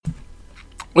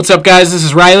What's up, guys? This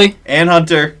is Riley. And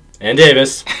Hunter. And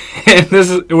Davis. And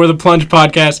we're the Plunge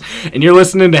Podcast, and you're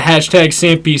listening to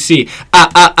 #SamPC.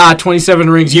 27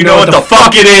 rings. You know what the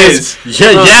fuck it is.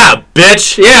 Yeah,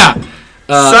 bitch. Yeah.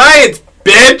 Science,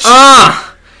 bitch.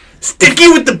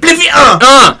 Sticky with the bliffy,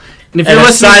 And if And you're a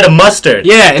listening, side of mustard.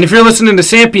 yeah, and if you're listening to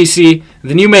SamPC,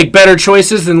 then you make better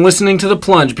choices than listening to The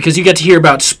Plunge, because you get to hear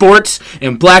about sports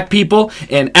and black people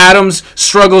and Adam's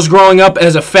struggles growing up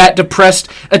as a fat, depressed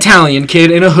Italian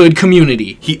kid in a hood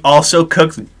community. He also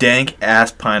cooks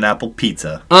dank-ass pineapple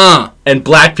pizza. And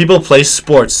black people play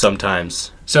sports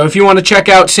sometimes. So if you want to check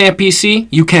out SamPC,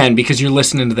 you can, because you're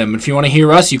listening to them. If you want to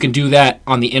hear us, you can do that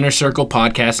on the Inner Circle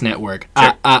Podcast Network.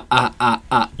 You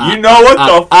know what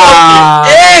the fuck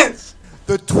it is.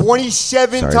 The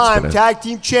 27-time tag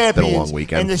team champions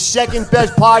and the second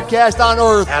best podcast on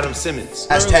earth. Adam Simmons.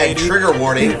 Hashtag trigger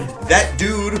warning. That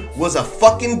dude was a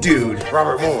fucking dude.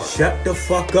 Robert Moore. Shut the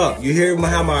fuck up. You hear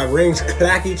how my rings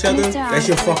clack each other? That's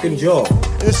your fucking jaw.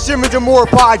 The Simmons and Moore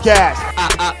podcast.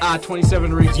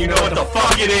 27 rings. You know what the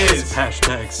fuck it is.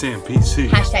 #SamPC.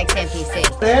 #SamPC.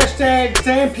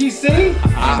 #SamPC.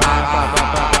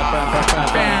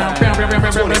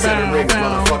 27 rings,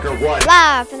 motherfucker, what?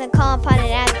 Live from the Compound in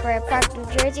Asbury Park, New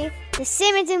Jersey, the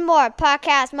Simmons and Moore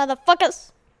podcast,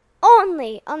 motherfuckers.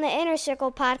 Only on the Inner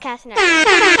Circle Podcast Network.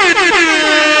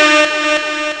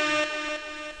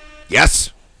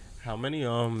 Yes. How many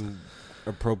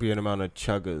appropriate amount of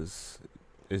chuggas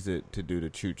is it to do the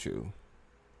choo-choo?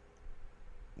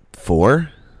 4?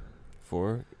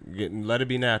 4? Let it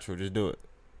be natural. Just do it.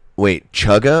 Wait,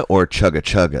 chugga or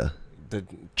chugga?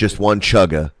 Just one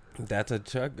chugga. That's a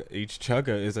chugga. Each chugga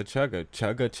is a chugga.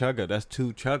 Chugga. That's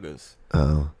 2 chuggas.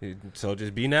 Oh. So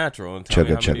just be natural and tell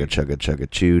me how many...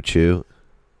 Chugga, choo.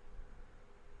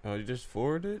 Oh, you just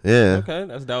forwarded it? Yeah. Okay,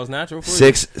 that was natural for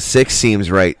you. 6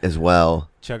 seems right as well.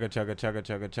 Chugga,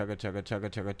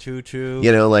 choo-choo.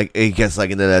 You know, like, he gets like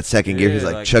into that second gear. He's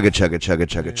like chugga, choo.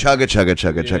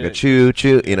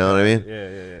 You know what I mean?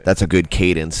 Yeah. That's a good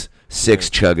cadence. 6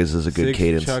 chuggas is a good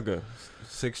cadence.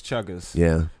 6 chuggas.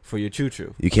 Yeah. For your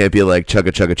choo-choo. You can't be like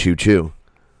chugga, choo.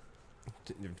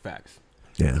 Facts.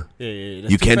 Yeah. Yeah.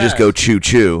 You can't just go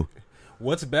choo.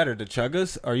 What's better, the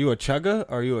chuggas? Are you a chugga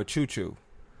or are you a choo-choo?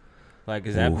 Like,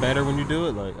 is that better when you do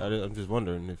it? Like, I'm just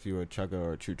wondering if you're a chugga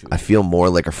or a choo-choo. I feel more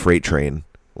like a freight train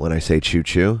when I say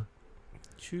choo-choo.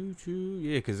 Choo-choo,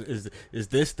 yeah, because is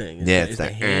this thing? It's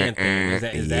the hand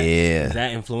thing. Is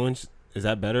that influence? Is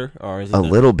that better, or is it a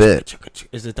little bit?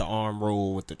 Is it the arm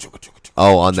roll with the chugga?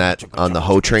 Oh, on the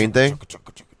hoe train thing?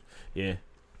 Yeah.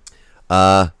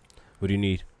 What do you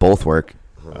need? Both work.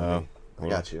 I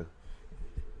got you.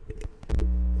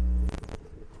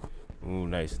 Ooh,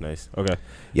 nice. Okay.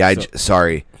 Yeah,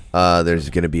 sorry. There's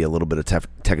going to be a little bit of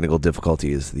technical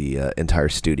difficulties. The entire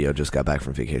studio just got back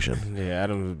from vacation. Yeah,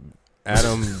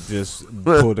 Adam just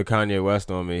pulled a Kanye West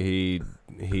on me.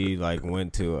 He like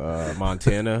went to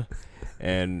Montana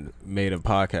and made a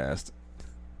podcast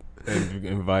and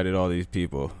invited all these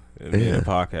people and made a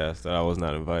podcast that I was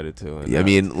not invited to. And I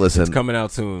mean, listen, it's coming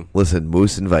out soon. Listen,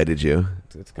 Moose invited you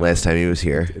last time he was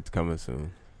here. It's coming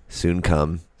soon. Soon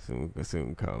come.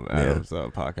 Soon come. Adam's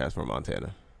podcast from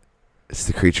Montana. It's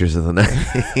the Creatures of the Night.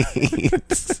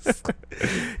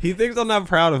 He thinks I'm not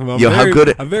proud of him. I'm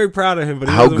very proud of him. But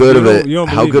how good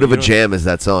of a jam is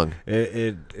that song?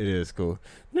 It is cool.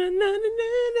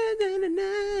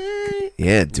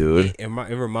 Yeah, dude. It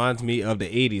reminds me of the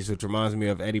 80s, which reminds me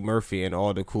of Eddie Murphy and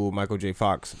all the cool Michael J.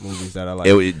 Fox movies that I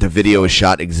like. The video was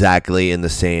shot exactly in the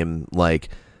same like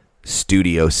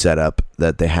studio setup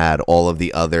that they had all of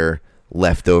the other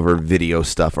leftover video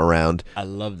stuff around. I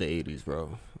love the 80s,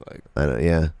 bro. Like, I know,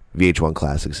 yeah. VH1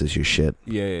 Classics is your shit.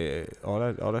 Yeah. All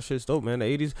that shit's dope, man. The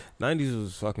 80s, 90s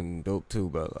was fucking dope too,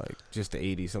 but like just the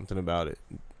 80s, something about it.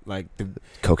 Like the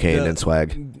cocaine and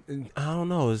swag. I don't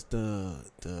know, it's the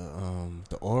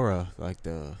aura, like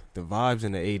the vibes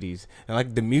in the 80s. And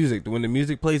like the music, when the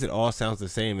music plays, it all sounds the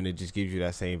same and it just gives you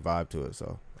that same vibe to it.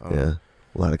 So yeah.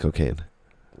 A lot of cocaine.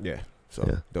 Yeah. So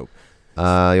dope. You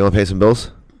want to pay some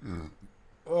bills?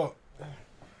 Oh.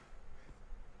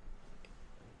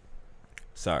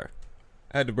 Sorry.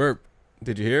 I had to burp.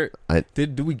 Did you hear it?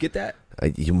 Did we get that?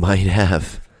 You might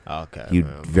have. Okay. You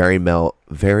very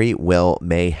well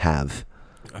may have.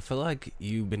 I feel like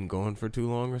you've been going for too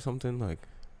long or something. Like,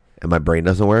 and my brain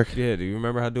doesn't work? Yeah. Do you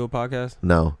remember how to do a podcast?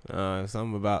 No.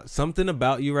 Something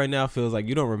about you right now feels like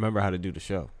you don't remember how to do the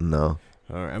show. No.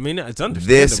 All right. I mean, it's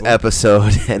understandable. This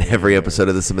episode and every episode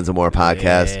of the Simmons and More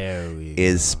podcast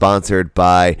is sponsored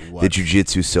by the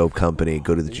Jiu-Jitsu Soap Company.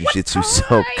 Go to the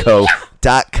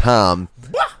jujitsusoapco.com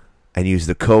and use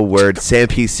the code word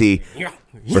SamPC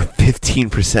for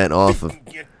 15% off of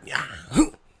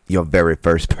your very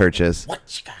first purchase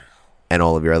and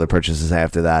all of your other purchases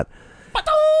after that.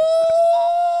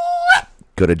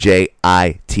 Go to JITZSOAP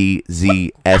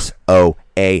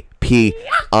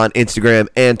on Instagram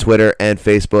and Twitter and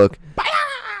Facebook.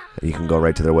 You can go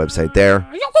right to their website there.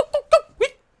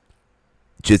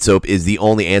 Jit Soap is the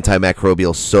only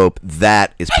antimicrobial soap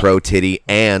that is pro-titty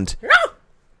and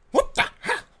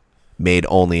made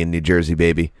only in New Jersey,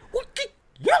 baby.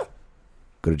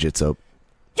 Go to Jit Soap.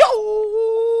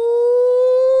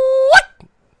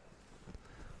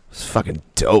 It's fucking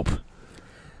dope.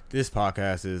 This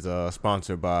podcast is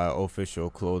sponsored by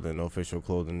Official Clothing. Official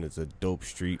Clothing is a dope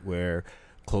streetwear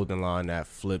clothing line that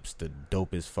flips the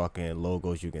dopest fucking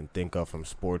logos you can think of, from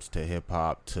sports to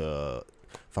hip-hop to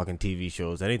fucking TV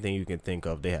shows, anything you can think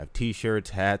of. They have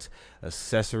t-shirts, hats,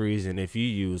 accessories, and if you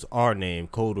use our name,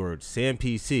 code word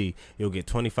SamPC, you'll get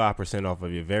 25% off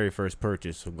of your very first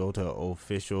purchase. So go to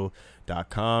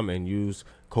official.com and use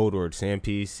code word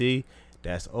SamPC.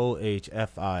 That's OHFISHL.com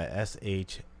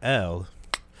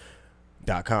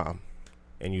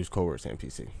and use code word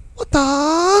SamPC. What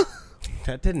the?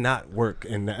 That did not work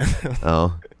in that.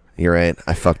 Oh, you're right.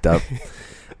 I fucked up.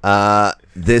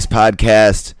 This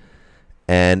podcast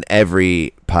and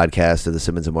every podcast of the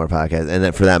Simmons and More podcast, and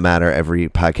then for that matter, every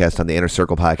podcast on the Inner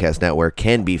Circle Podcast Network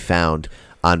can be found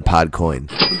on Podcoin.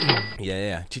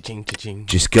 Yeah. Cha-ching, cha-ching.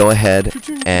 Just go ahead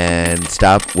and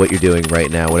stop what you're doing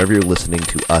right now. Whatever you're listening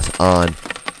to us on,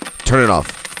 turn it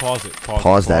off.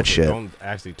 Pause that shit. Don't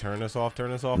actually turn us off.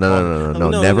 No.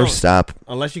 Never stop.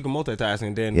 Unless you can multitask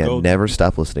and then never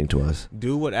stop listening to us.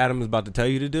 Do what Adam is about to tell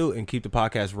you to do and keep the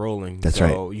podcast rolling. That's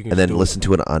so right. You can and then listen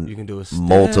to it on you can do a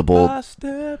multiple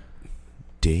step,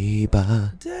 day by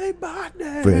day.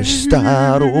 Fresh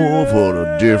start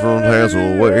over, a different has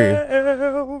a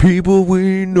way. People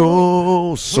we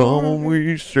know, someone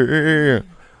we share.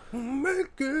 Make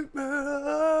it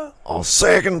better. A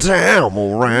second time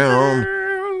around.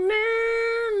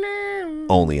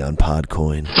 Only on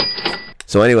Podcoin.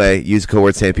 So anyway, use code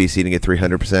word SamPC to get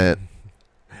 300%.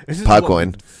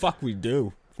 Podcoin. Fuck we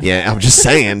do. Yeah, I'm just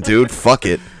saying, dude. Fuck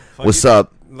it. What's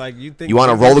up? Like you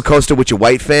want a roller coaster with your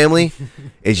white family?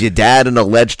 Is your dad an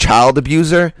alleged child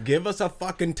abuser? Give us a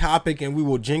fucking topic and we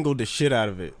will jingle the shit out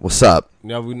of it. What's up?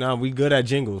 No, we good at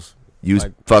jingles. Use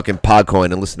fucking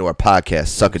Podcoin and listen to our podcast.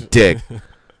 Suck a dick.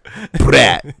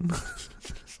 Brat.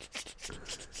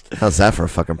 How's that for a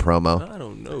fucking promo? I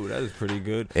don't know. That is pretty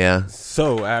good. Yeah.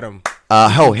 So, Adam.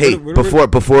 Hey,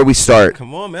 before we start.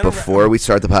 Come on, man. Before we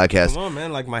start the podcast. Come on,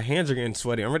 man. Like, my hands are getting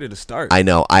sweaty. I'm ready to start. I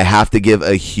know. I have to give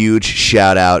a huge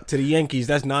shout out. To the Yankees.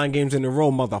 That's 9 games in a row,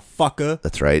 motherfucker.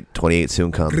 That's right. 28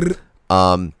 soon come.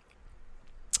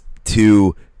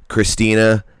 To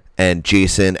Christina and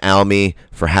Jason Almy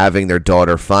for having their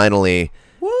daughter finally.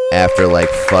 Woo! After like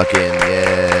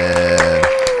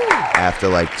after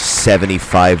like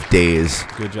 75 days.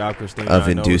 Good job, Christina. Of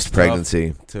induced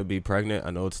pregnancy. To be pregnant, I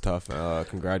know it's tough.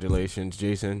 Congratulations,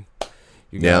 Jason.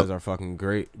 You guys are fucking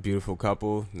great, beautiful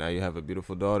couple. Now you have a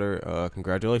beautiful daughter.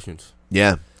 Congratulations.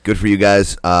 Yeah, good for you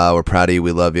guys. We're proud of you.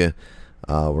 We love you.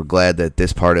 We're glad that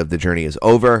this part of the journey is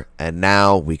over, and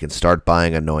now we can start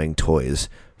buying annoying toys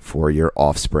for your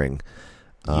offspring.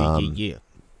 Yeah.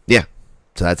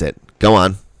 So that's it. Go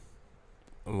on.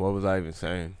 What was I even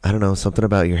saying? I don't know. Something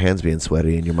about your hands being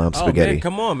sweaty and your mom's spaghetti. Man,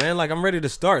 come on, man. Like, I'm ready to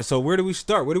start. So where do we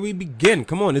start? Where do we begin?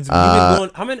 Come on. You've been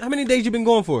going, how many days you been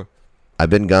going for? I've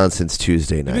been gone since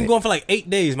Tuesday night. You've been going for like 8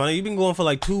 days, man. You've been going for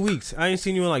like 2 weeks. I ain't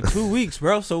seen you in like 2 weeks,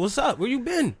 bro. So what's up? Where you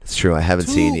been? It's true. I haven't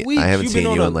seen you. I haven't seen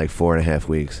you in like 4.5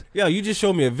 weeks. Yeah, you just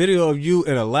showed me a video of you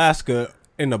in Alaska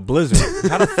in a blizzard.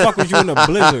 How the fuck was you in a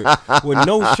blizzard with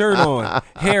no shirt on,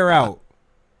 hair out?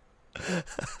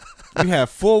 You had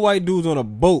 4 white dudes on a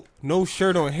boat, no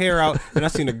shirt on, hair out, and I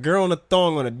seen a girl in a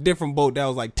thong on a different boat that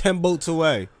was like 10 boats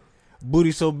away.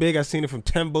 Booty so big, I seen it from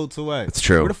 10 boats away. It's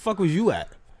true. Where the fuck was you at?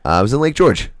 I was in Lake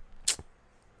George.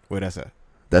 Where that's at?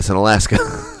 That's in Alaska.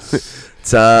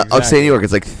 It's upstate New York.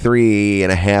 It's like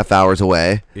 3.5 hours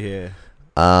away. Yeah.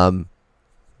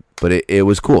 But it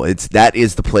was cool. That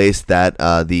is the place that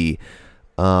the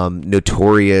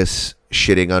notorious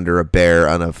shitting under a bear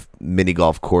on a mini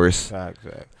golf course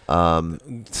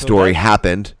story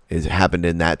happened. It happened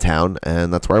in that town,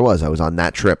 and that's where I was. I was on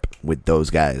that trip with those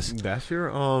guys. That's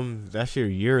your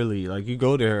yearly. Like, you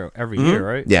go there every year,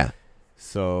 right? Yeah.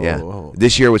 So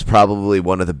this year was probably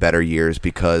one of the better years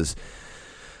because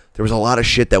there was a lot of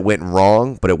shit that went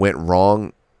wrong, but it went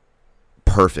wrong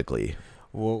perfectly.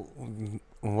 Well,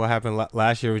 what happened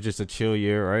last year was just a chill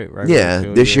year, right? Yeah,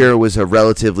 this year was a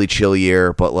relatively chill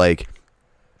year, but like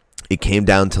it came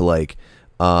down to like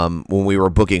when we were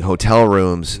booking hotel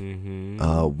rooms,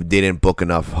 they didn't book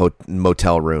enough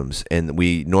motel rooms, and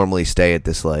we normally stay at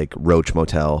this like Roach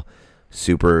Motel,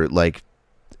 super like,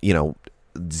 you know,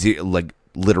 like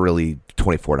literally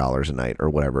 $24 a night or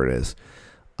whatever it is.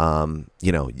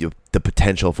 You know, the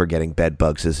potential for getting bed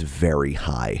bugs is very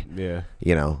high. Yeah.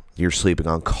 You know, you're sleeping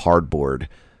on cardboard,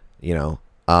 you know.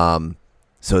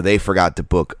 So they forgot to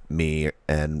book me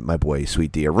and my boy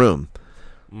Sweet D a room.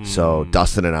 So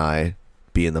Dustin and I,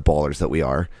 being the ballers that we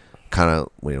are,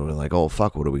 we were like, oh,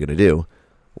 fuck, what are we going to do?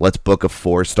 Let's book a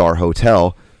 4-star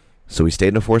hotel. So we stayed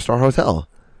in a 4-star hotel.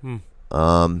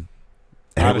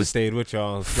 I would have stayed with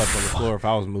y'all and slept on the floor if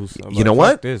I was Moose. You know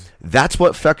what? That's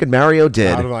what fucking Mario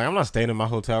did. I was like, I'm not staying in my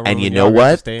hotel room. And you know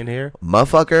what? Staying here.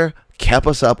 Motherfucker kept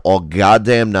us up all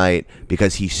goddamn night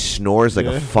because he snores like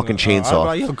a fucking chainsaw. I was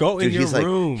like, yo, go in your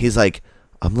room. He's like,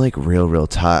 I'm like real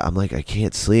tired. I'm like, I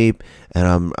can't sleep,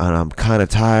 and I'm kind of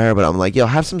tired, but I'm like, yo,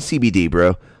 have some CBD, bro.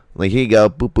 I'm like, here you go,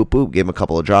 boop boop boop. Gave him a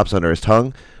couple of drops under his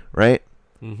tongue, right?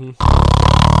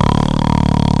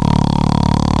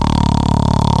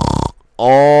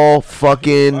 All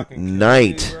fucking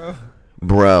night,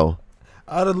 bro.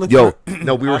 Yo,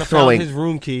 no, we were throwing his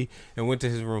room key and went to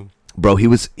his room. Bro,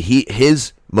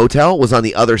 his motel was on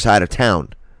the other side of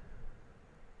town.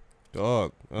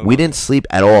 Dog. We didn't sleep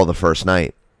at all the first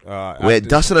night.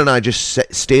 Dustin and I just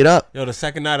stayed up. Yo, the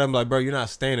second night I'm like, bro, you're not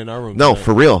staying in our room. No, tonight.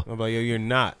 for real. I'm like, yo, you're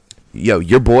not. Yo,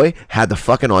 your boy had the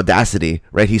fucking audacity,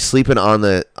 right? He's sleeping on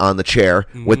the chair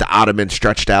with the ottoman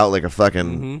stretched out like a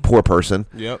fucking poor person.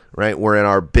 Yep. Right? We're in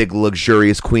our big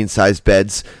luxurious queen size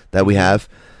beds that we have,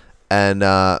 and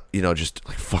you know, just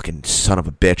like fucking son of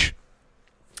a bitch,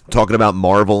 talking about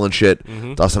Marvel and shit.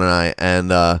 Dustin and I,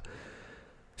 and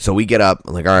so we get up.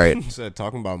 I'm like, all right. Said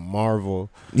talking about Marvel.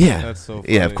 Yeah. That's so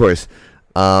funny. Yeah, of course.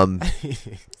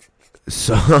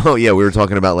 So yeah, we were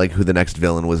talking about like who the next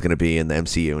villain was going to be in the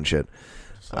MCU and shit.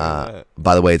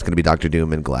 By the way, it's going to be Doctor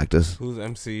Doom and Galactus. Who's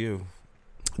MCU?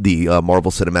 The Marvel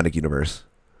Cinematic Universe.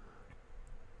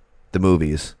 The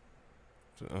movies.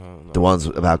 The ones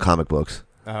about comic books.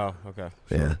 Oh, okay.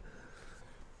 Sure.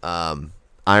 Yeah.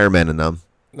 Iron Man in them.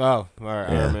 Oh, all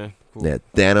right, yeah. Iron Man. Cool. Yeah,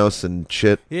 Thanos and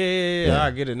shit. Yeah.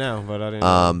 I get it now, but I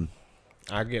didn't.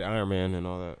 I get Iron Man and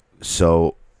all that.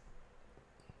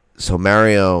 So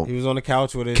Mario, he was on the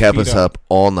couch with his kept us up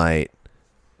all night,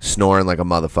 snoring like a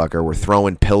motherfucker. We're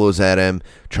throwing pillows at him,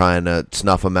 trying to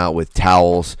snuff him out with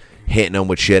towels, hitting him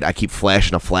with shit. I keep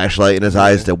flashing a flashlight in his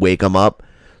eyes to wake him up,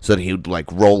 so that he would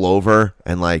like roll over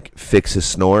and like fix his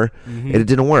snore. And it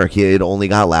didn't work. It only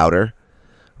got louder,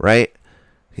 right?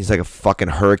 He's like a fucking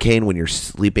hurricane when you're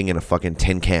sleeping in a fucking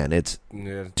tin can. It's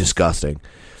disgusting.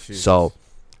 Jesus. So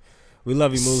we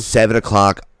love you, Moose. 7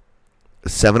 o'clock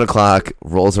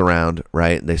rolls around,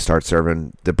 right? And they start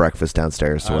serving the breakfast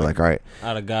downstairs. So we're like, all right.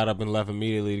 I'd have got up and left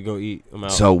immediately to go eat. I'm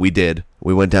out. So we did.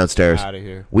 We went downstairs. Out of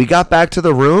here. We got back to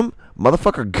the room.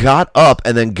 Motherfucker got up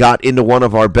and then got into one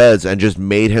of our beds and just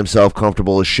made himself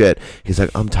comfortable as shit. He's like,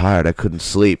 I'm tired. I couldn't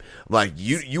sleep. I'm like,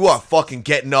 you are fucking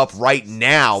getting up right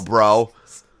now, bro.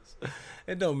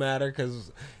 It don't matter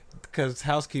because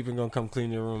housekeeping gonna come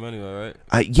clean your room anyway,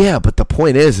 right? Yeah, but the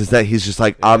point is that he's just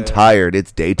like, I'm tired.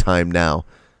 It's daytime now.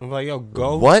 I'm like, yo,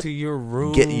 go to your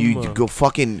room. You go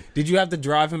fucking. Did you have to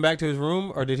drive him back to his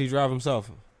room, or did he drive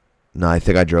himself? No, I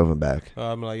think I drove him back.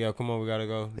 I'm like, yo, come on, we gotta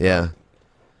go. Yeah.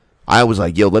 I was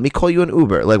like, yo, let me call you an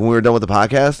Uber. Like when we were done with the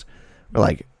podcast, we're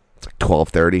like, it's like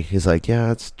 12:30. He's like,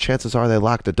 yeah, chances are they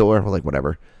locked the door. We're like,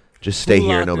 whatever, just stay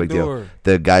here, no big deal.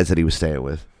 The guys that he was staying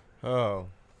with. Oh,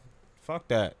 fuck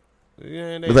that.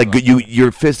 Yeah, like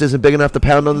your fist isn't big enough to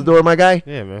pound on the door, my guy.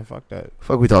 Yeah, man, fuck that.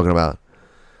 Fuck we talking about?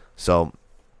 So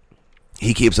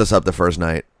he keeps us up the first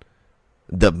night.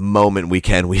 The moment we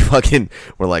can, we're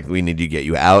like, we need to get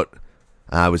you out.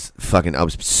 I was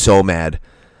so mad.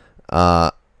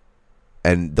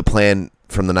 And the plan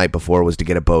from the night before was to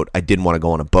get a boat. I didn't want to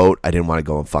go on a boat. I didn't want to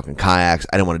go on fucking kayaks.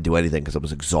 I didn't want to do anything because I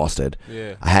was exhausted.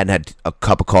 Yeah. I hadn't had a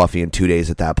cup of coffee in 2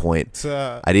 days at that point.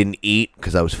 I didn't eat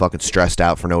because I was fucking stressed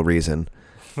out for no reason.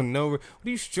 What are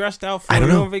you stressed out for? I don't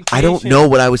know. I don't know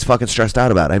what I was fucking stressed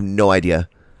out about. I have no idea.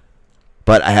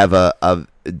 But I have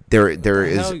there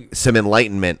is some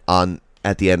enlightenment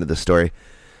at the end of the story.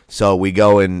 So we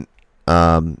go and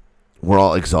we're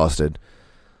all exhausted.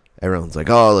 Everyone's like,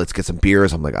 oh, let's get some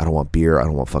beers. I'm like, I don't want beer. I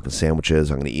don't want fucking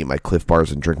sandwiches. I'm going to eat my Cliff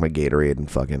Bars and drink my Gatorade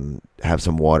and fucking have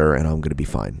some water, and I'm going to be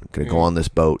fine. I'm going to go on this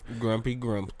boat. Grumpy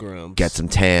grumps. Get some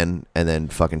tan, and then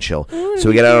fucking chill. So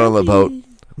we get out on the boat. I'm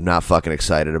not fucking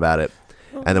excited about it.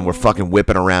 And then we're fucking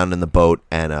whipping around in the boat,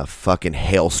 and a fucking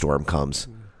hailstorm comes.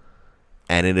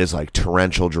 and it is like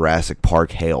torrential Jurassic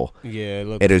Park hail.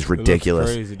 Yeah, it is ridiculous.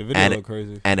 It looks crazy. The video looked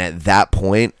crazy. And at that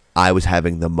point, I was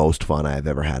having the most fun I've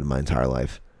ever had in my entire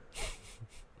life.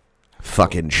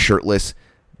 Fucking shirtless,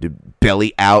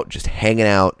 belly out, just hanging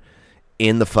out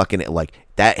in the fucking, like,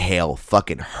 that hail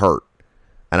fucking hurt.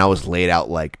 And I was laid out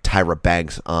like Tyra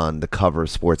Banks on the cover of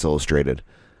Sports Illustrated.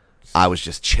 I was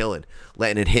just chilling,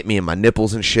 letting it hit me in my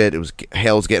nipples and shit. It was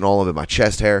hail's getting all over my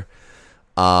chest hair.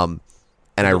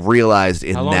 And I realized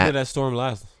in that... How long did that storm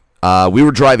last? We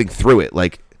were driving through it,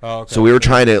 like... Oh, okay. So we were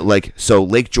trying to, like... So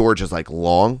Lake George is, like,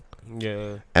 long.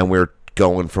 Yeah. And we're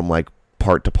going from, like,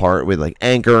 part to part with, like,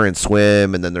 anchor and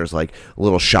swim. And then there's, like,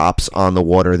 little shops on the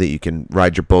water that you can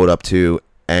ride your boat up to,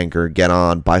 anchor, get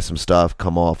on, buy some stuff,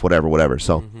 come off, whatever.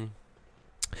 So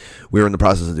we were in the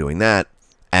process of doing that.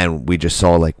 And we just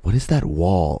saw, like, what is that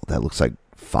wall that looks like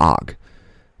fog?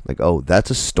 Like, oh, that's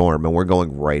a storm, and we're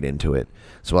going right into it.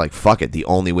 So we're like, fuck it. The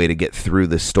only way to get through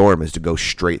this storm is to go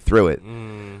straight through it.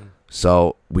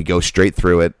 So we go straight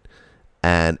through it.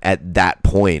 And at that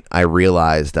point, I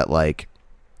realized that, like,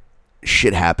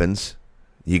 shit happens.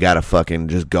 You got to fucking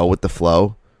just go with the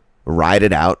flow, ride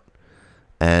it out,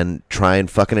 and try and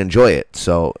fucking enjoy it.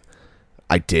 So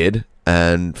I did.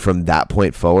 And from that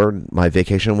point forward, my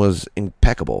vacation was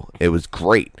impeccable. It was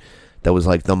great. That was,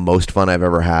 like, the most fun I've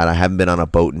ever had. I haven't been on a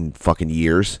boat in fucking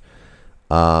years.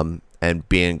 And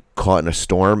being caught in a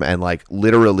storm and, like,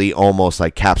 literally almost,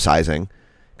 like, capsizing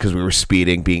because we were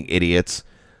speeding, being idiots,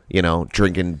 you know,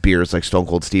 drinking beers like Stone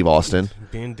Cold Steve Austin.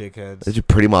 Being dickheads.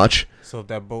 Pretty much. So if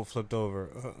that boat flipped over...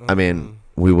 I mean,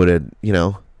 we would have, you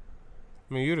know...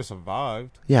 I mean, you'd have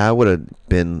survived. Yeah, I would have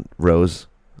been Rose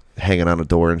hanging on a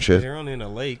door and shit. You're only in a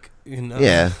lake, you know?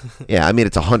 Yeah. Yeah, I mean,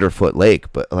 it's a 100-foot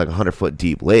lake, but, like, a 100-foot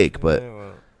deep lake, but... Yeah, well.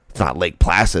 It's not Lake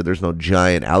Placid. There's no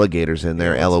giant alligators in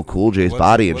there. LL Cool J's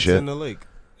body and shit. What's in the lake?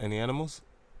 Any animals?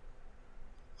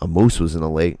 A moose was in the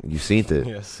lake. You seen it?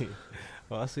 Yeah,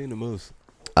 I seen the moose.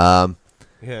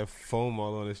 He had foam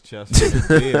all on his chest.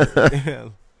 Yeah.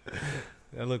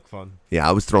 That looked fun. Yeah,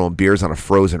 I was throwing beers on a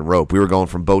frozen rope. We were going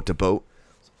from boat to boat.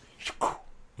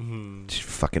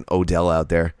 Fucking Odell out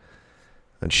there.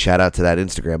 And shout out to that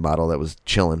Instagram model that was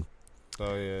chilling.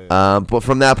 Oh, yeah. But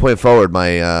from that point forward,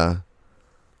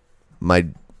 my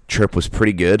trip was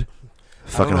pretty good.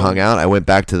 Fucking hung out. I went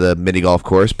back to the mini golf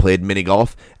course, played mini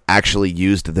golf, actually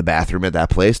used the bathroom at that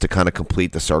place to kind of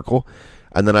complete the circle.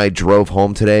 And then I drove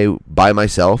home today by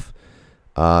myself,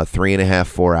 3.5,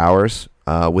 4 hours,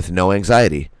 with no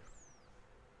anxiety.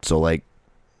 So, like,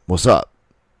 what's up?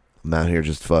 I'm out here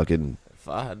just fucking if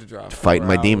I had to drive fighting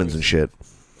my demons and shit.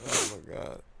 Oh, my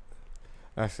God.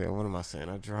 Actually, what am I saying?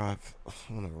 I drive.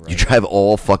 You drive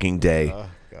all fucking day. Oh,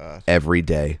 God. Every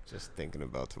day. Just thinking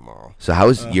about tomorrow. So how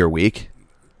was your week?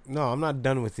 No, I'm not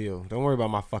done with you. Don't worry about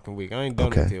my fucking week. I ain't done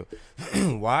with you.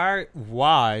 Why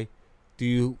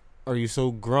are you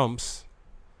so grumps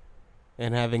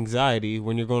and have anxiety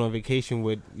when you're going on vacation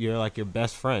with your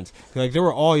best friends? Like, there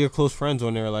were all your close friends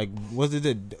on there. Like, was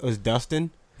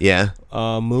Dustin? Yeah.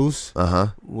 Moose.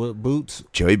 Boots.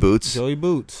 Joey Boots.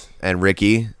 And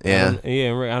Ricky. Yeah.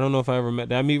 I don't know if I ever met.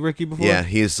 Did I meet Ricky before? Yeah,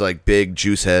 he's like big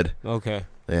juice head. Okay.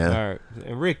 Yeah. All right.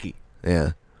 And Ricky.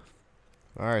 Yeah.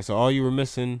 All right. So all you were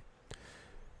missing.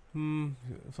 I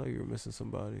thought you were missing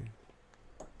somebody.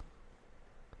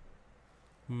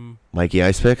 Mikey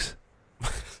Ice Picks?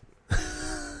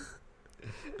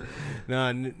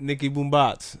 Nah, Nicky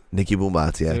Boombots. Nicky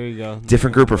Boombots, yeah. There you go.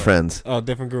 Different group of friends. Oh,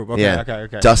 different group. Okay, yeah.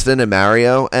 Okay. Dustin and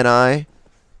Mario and I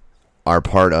are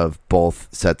part of both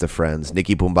sets of friends.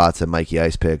 Nicky Boombots and Mikey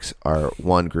Ice Picks are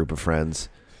one group of friends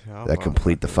that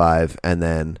complete the 5. And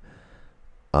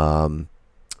then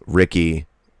Ricky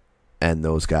and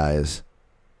those guys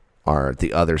are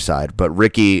the other side. But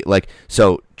Ricky,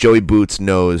 so Joey Boots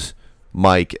knows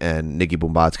Mike and Nicky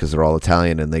Boombots because they're all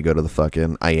Italian and they go to the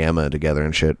fucking IAMA together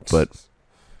and shit. But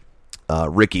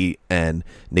Ricky and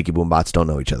Nicky Boombots don't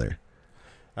know each other.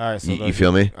 All right, so you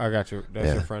feel me? I got you.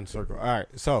 That's your friend circle. All right,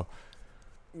 so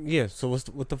yeah, so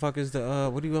what the fuck is the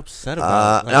what are you upset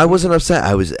about? I wasn't upset.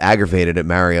 I was aggravated at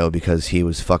Mario because he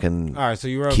was fucking all right, so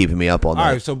you were keeping me up all night.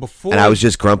 All right, so before, and I was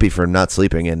just grumpy for not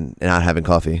sleeping and not having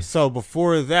coffee. So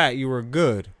before that, you were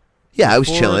good. Yeah, I was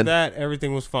chilling. Before that,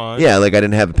 everything was fine. Yeah, like I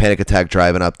didn't have a panic attack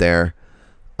driving up there.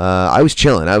 I was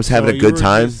chilling. I was having a good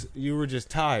time. You were just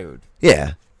tired.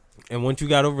 Yeah. And once you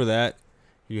got over that,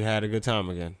 you had a good time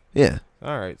again. Yeah.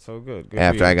 All right, so good.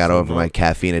 After I got over my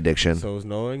caffeine addiction. So it was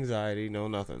no anxiety, no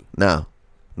nothing. No,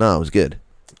 it was good.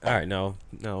 All right, no,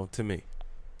 to me.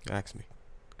 Ask me.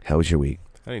 How was your week?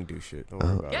 I didn't do shit. Don't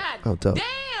worry about it. Oh, dope.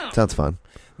 Damn. Sounds fun.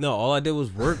 No, all I did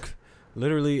was work.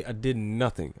 Literally, I did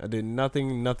nothing.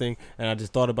 Nothing, and I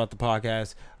just thought about the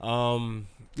podcast.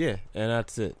 Yeah, and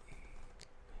that's it.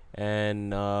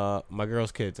 And my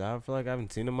girl's kids, I feel like I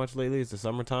haven't seen them much lately. It's the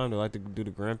summertime. They like to do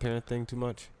the grandparent thing too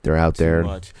much. They're out there. Too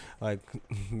much. Like,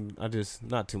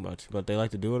 not too much, but they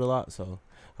like to do it a lot, so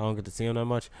I don't get to see them that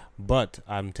much. But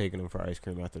I'm taking them for ice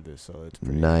cream after this, so it's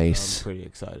pretty nice. I'm pretty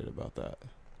excited about that.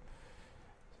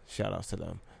 Shout outs to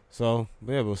them. So,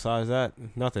 yeah, besides that,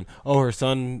 nothing. Oh, her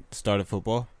son started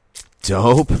football.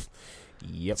 Dope.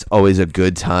 Yep. It's always a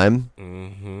good time.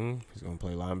 Mm-hmm. He's going to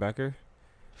play linebacker.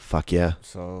 Fuck yeah.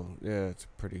 So, yeah, it's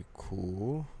pretty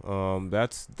cool.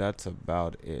 That's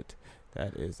about it.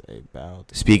 That is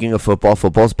about Speaking of football,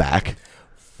 football's back.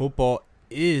 Football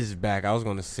is back. I was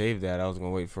going to save that. I was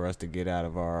going to wait for us to get out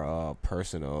of our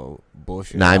personal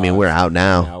bullshit. Nah, I mean, we're out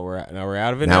now. Now we're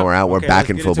out of it. Now we're out. We're Okay, back let's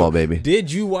in get football, into it. baby. Did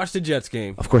you watch the Jets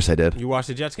game? Of course I did. You watched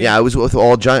the Jets game? Yeah, I was with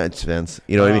all Giants fans.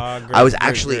 You know what I mean? Great, I was great,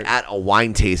 actually great. at a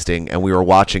wine tasting, and we were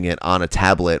watching it on a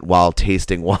tablet while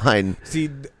tasting wine. See,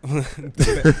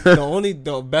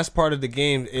 the best part of the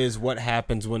game is what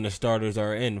happens when the starters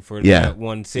are in for that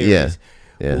one series.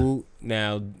 Yeah.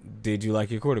 Now, did you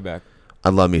like your quarterback? I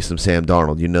love me some Sam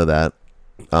Darnold. You know that.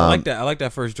 I like that. I like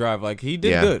that first drive. Like, he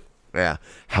did good. Yeah.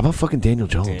 How about fucking Daniel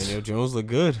Jones? Daniel Jones looked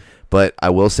good. But I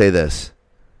will say this.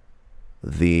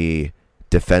 The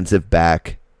defensive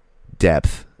back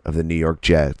depth of the New York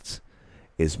Jets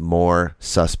is more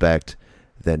suspect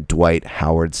than Dwight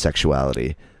Howard's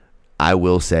sexuality. I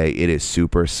will say it is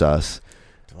super sus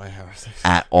Dwight Howard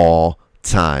at all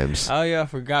times. Oh, yeah, I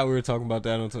forgot we were talking about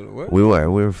that on Twitter. What? We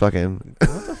were fucking...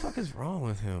 What the fuck is wrong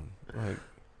with him? Like,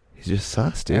 he's just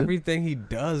sus, dude. everything he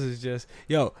does is just...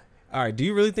 Yo, all right, do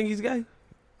you really think he's gay?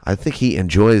 I think he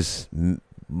enjoys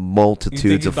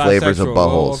multitudes of he's flavors of bisexual?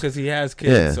 buttholes. Because he has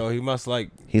kids, Yeah. so he must like...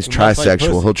 He's he must like trisexual.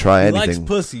 pussy. He'll try he anything. He likes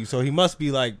pussy, so he must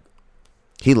be like...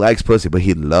 He likes pussy, but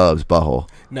he loves butthole.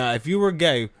 Now, if you were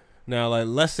gay... Now, like,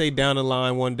 let's say down the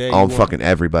line one day... I'm fucking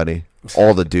everybody.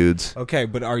 All the dudes. Okay,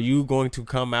 but are you going to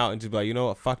come out and just be like, you know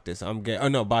what, fuck this, I'm gay? Oh,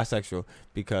 no, bisexual.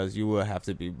 Because you would have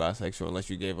to be bisexual unless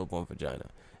you gave up one vagina.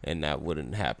 And that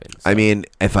wouldn't happen. So. I mean,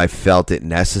 if I felt it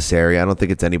necessary, I don't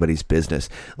think it's anybody's business.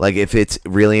 Like, if it's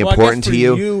really important to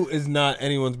you... you is not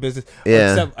anyone's business.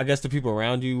 Yeah. Except, I guess the people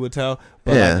around you would tell.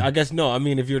 But, Yeah. like, I guess, no, I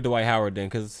mean, if you're Dwight Howard then,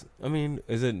 because, I mean,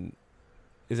 is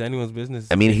anyone's business?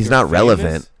 I mean, if he's you're not famous?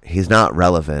 relevant. He's not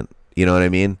relevant. You know what I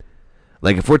mean?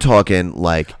 Like, if we're talking,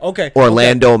 like, Okay.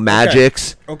 Orlando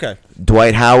Magic's Okay.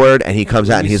 Dwight Howard, and he comes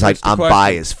Let out and me he's like, switch the I'm question.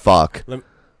 bi as fuck.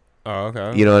 Oh,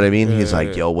 okay. You know what I mean? Yeah, He's yeah, like,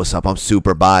 yeah. yo, what's up? I'm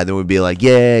super bi. Then we'd be like,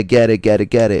 yeah, get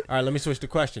it. All right, let me switch the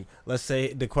question. Let's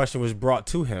say the question was brought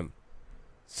to him.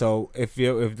 So if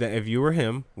you were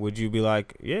him, would you be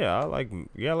like, yeah, I like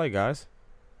guys?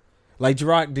 Like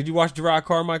Gerard, did you watch Gerard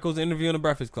Carmichael's interview on the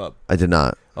Breakfast Club? I did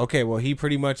not. Okay, well he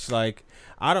pretty much like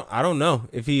I don't know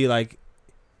if he like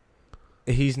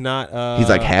he's not He's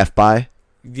like half bi.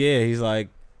 Yeah, he's like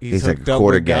He's like hooked up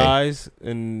quarter with gay. guys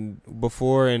and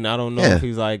before, and I don't know Yeah. if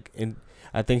he's like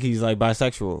I think he's like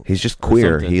bisexual. He's just or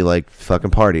queer. something. He like fucking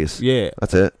parties. Yeah.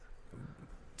 That's it.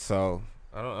 So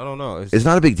I don't know. It's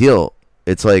not a big deal.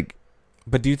 It's like,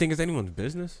 But do you think it's anyone's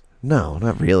business? no,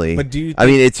 not really. But do you? I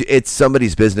mean, it's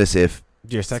somebody's business if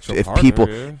Your sexual if partner, people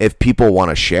yeah. if people want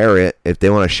to share it, if they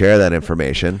want to share that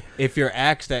information. If you're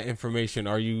asked that information,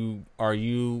 are you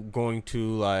going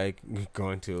to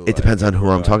It depends on who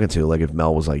I'm talking to. Like if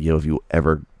Mel was like, yo, have you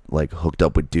ever like hooked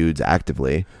up with dudes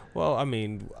actively? Well, I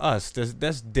mean, that's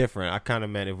different. I kind of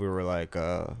meant if we were like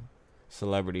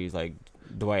celebrities like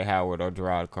Dwight Howard or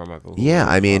Gerard Carmichael. Yeah,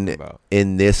 I mean,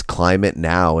 in this climate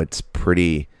now, it's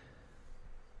pretty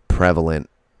prevalent.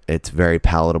 It's very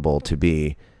palatable to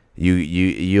be.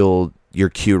 Your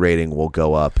Q rating will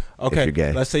go up if Okay, you're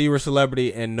gay. let's say you were a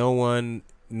celebrity and no one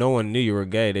knew you were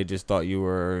gay. They just thought you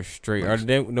were straight, or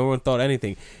no one thought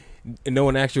anything. And no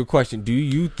one asked you a question. Do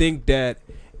you think that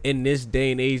in this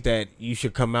day and age that you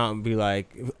should come out and be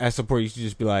like, as support, you should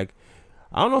just be like,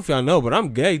 I don't know if y'all know, but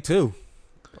I'm gay too,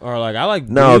 or like I like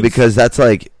No, dudes. because that's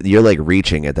like you're like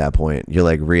reaching at that point. You're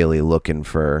like really looking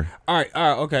for. All right,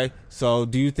 okay. So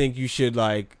do you think you should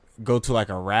like go to like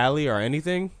a rally or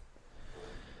anything?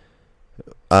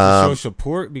 To show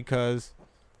support, because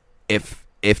if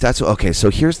that's okay. So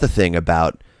here's the thing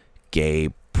about gay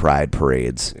pride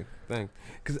parades.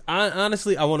 Because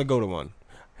honestly, I want to go to one.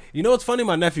 You know what's funny?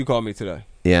 My nephew called me today.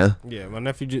 Yeah. Yeah, my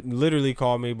nephew literally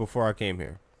called me before I came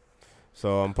here.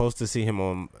 So I'm supposed to see him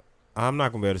on. I'm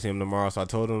not gonna be able to see him tomorrow. So I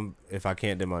told him if I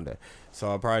can't, then Monday. So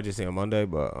I'll probably just see him Monday.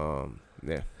 But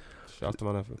yeah. Shout out to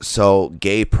my nephew. So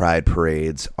gay pride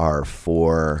parades are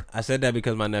for. I said that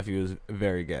because my nephew is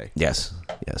very gay. Yes.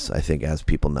 I think as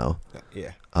people know.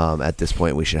 Yeah. At this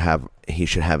point, he should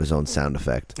have his own sound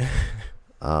effect.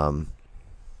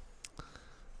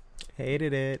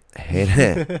 Hated it.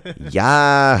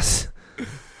 Yes.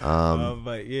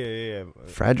 But yeah.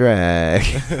 Frederick.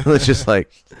 It's just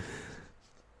like,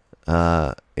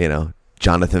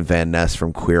 Jonathan Van Ness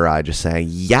from Queer Eye just saying,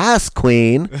 "Yes,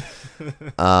 Queen."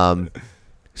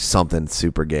 Something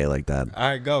super gay like that. All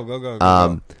right,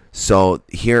 go. So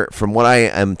here, from what I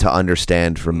am to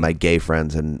understand from my gay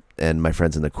friends and my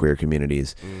friends in the queer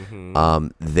communities,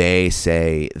 they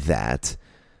say that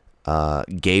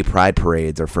gay pride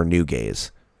parades are for new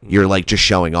gays. You're like just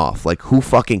showing off. Like, who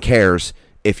fucking cares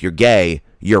if you're gay?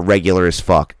 You're regular as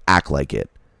fuck. Act like it.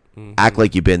 Act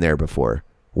like you've been there before.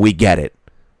 We get it.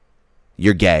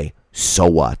 You're gay. So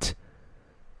what?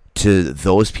 To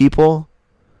those people,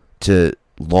 to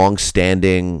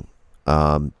long-standing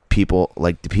people,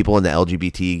 like the people in the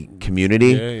LGBT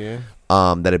community,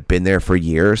 that have been there for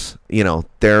years,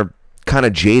 they're kind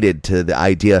of jaded to the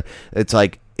idea. It's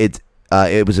like it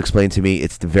was explained to me.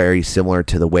 It's very similar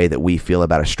to the way that we feel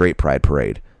about a straight pride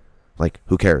parade. Like,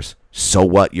 who cares? So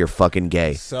what? You're fucking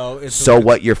gay. So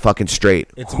what? You're fucking straight.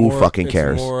 Who fucking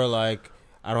cares? It's more like,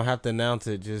 I don't have to announce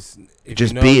it. Just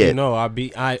be it.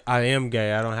 I am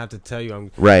gay. I don't have to tell you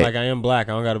I'm right. Like, I am black.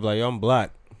 I don't got to be like, yo, I'm black.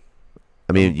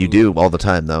 I mean, you do all the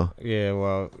time, though. Yeah,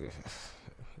 well,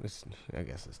 I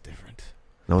guess it's different.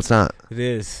 No, it's not. It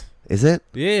is. Is it?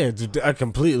 Yeah, it's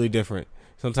completely different.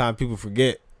 Sometimes people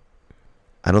forget.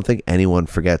 I don't think anyone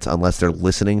forgets unless they're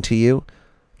listening to you.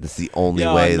 That's the only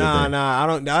way. I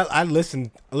don't. I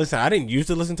listen. Listen, I didn't used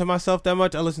to listen to myself that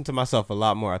much. I listen to myself a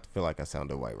lot more. I feel like I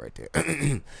sounded white right there.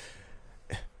 Can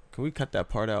we cut that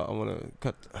part out? I want to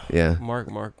cut. Yeah. Mark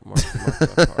that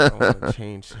part. I want to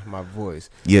change my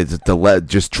voice. Yeah,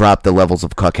 just drop the levels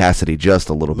of caucasity just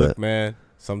a little bit. Man,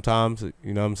 sometimes,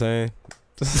 you know what I'm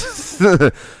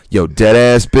saying? Yo, dead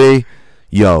ass B.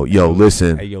 Yo,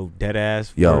 listen. Hey, yo, dead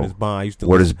ass. Yo, Word is bond. I used to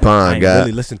Word is bond. I ain't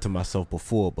really listened to myself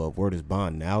before, but word is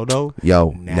bond now though.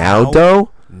 Yo, now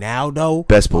though.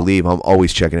 Best believe I'm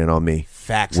always checking in on me.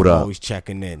 Facts. What I'm up? always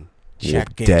checking in.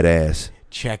 Check in. Dead ass.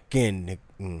 Check in.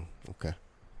 Okay.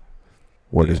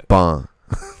 Word is bond.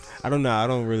 I don't know. I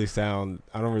don't really sound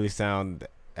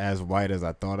as white as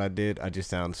I thought I did. I just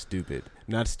sound stupid.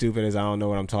 Not stupid as I don't know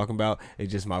what I'm talking about.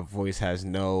 It's just my voice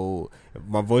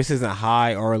my voice isn't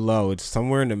high or low. It's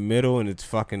somewhere in the middle, and it's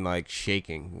fucking like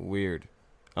shaking. Weird.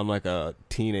 I'm like a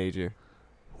teenager.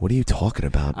 What are you talking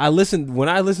about? When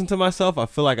I listen to myself, I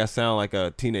feel like I sound like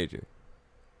a teenager.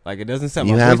 Like, it doesn't sound.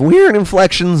 You have weird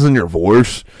inflections in your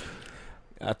voice.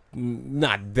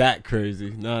 Not that crazy.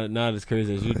 Not as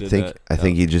crazy as you did. I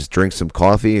think you just drink some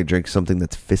coffee or drink something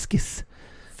that's viscous.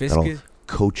 That'll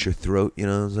coat your throat. You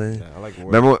know what I'm saying? Yeah, I like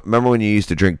remember when you used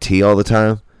to drink tea all the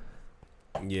time?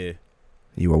 Yeah.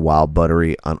 You were wild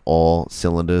buttery on all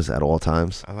cylinders at all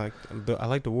times. I like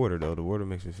the water though. The water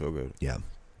makes me feel good. Yeah.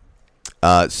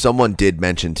 Someone did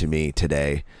mention to me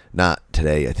today, not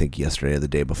today, I think yesterday or the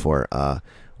day before.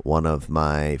 One of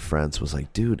my friends was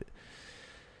like, "Dude,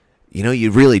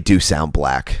 you really do sound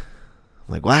black."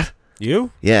 I'm like, what?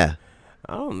 You? Yeah.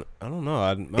 I don't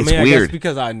know. It's weird.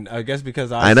 I guess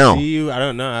because I know. See you. I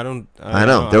don't know. I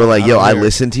know. They were like, "Yo, I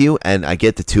listen to you, and I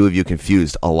get the two of you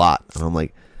confused a lot." And I'm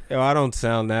like, "Yo, I don't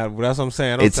sound that." That's what I'm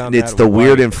saying. It's the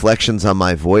weird inflections on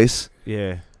my voice.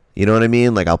 Yeah. You know what I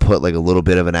mean? Like, I'll put like a little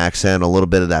bit of an accent, a little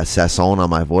bit of that saison on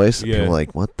my voice. Yeah. People are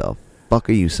like, "What the fuck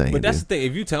are you saying?" But that's the thing.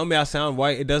 If you tell me I sound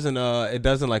white, it doesn't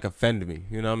like offend me.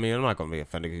 You know what I mean? I'm not gonna be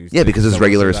offended. Yeah, because it's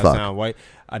regular as fuck. I sound white.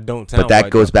 I don't sound. But that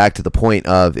white, goes back to the point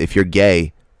of, if you're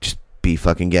gay, just be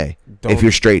fucking gay. If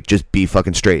you're straight, just be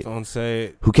fucking straight. Don't say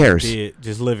it. Who cares? Be it.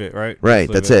 Just live it, right?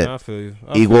 Right. That's it. I feel you.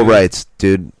 Equal rights,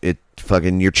 dude. It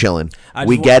fucking, you're chilling.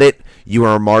 We get it. You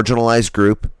are a marginalized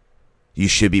group. You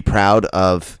should be proud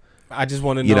of. I just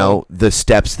want to know, the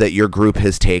steps that your group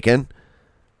has taken.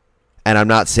 And I'm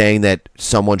not saying that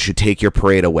someone should take your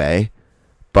parade away,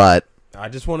 but I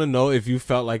just want to know if you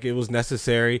felt like it was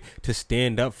necessary to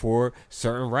stand up for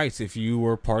certain rights if you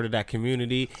were part of that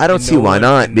community. I don't see why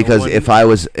not, because if I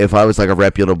was like a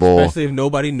reputable, especially if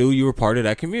nobody knew you were part of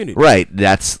that community, right?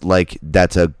 That's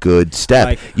a good step.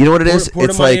 Like, you know what it is? Port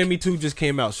it's of like Miami 2 just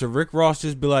came out. So Rick Ross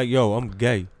just be like, "Yo, I'm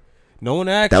gay." No one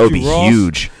asked. That would be Ross.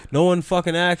 huge. No one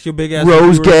fucking asked your big ass.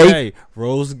 Rose gay.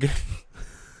 Rose gay.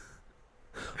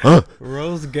 Huh?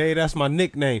 Rose gay. That's my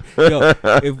nickname. Yo,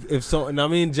 if so, and I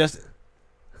mean just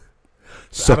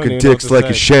sucking dicks like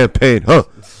a champagne, huh?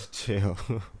 Chill.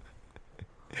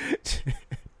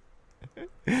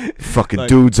 Fucking Like,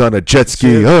 dudes on a jet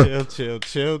ski, huh? Chill.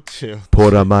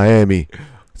 Port of Miami.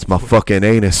 It's my fucking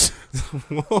anus.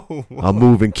 Whoa. I'm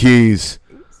moving keys.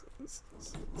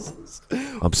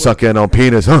 I'm sucking on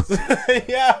penis, huh?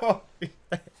 Yo.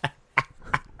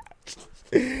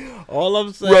 All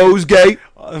I'm saying, Rose gay.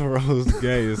 Rose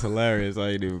gay is hilarious. I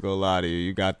ain't even gonna lie to you.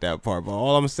 You got that part. But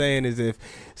all I'm saying is, if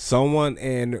someone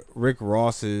in Rick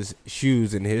Ross's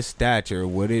shoes and his stature,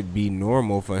 would it be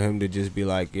normal for him to just be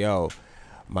like, "Yo,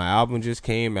 my album just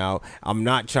came out. I'm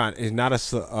not trying. It's not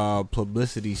a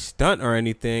publicity stunt or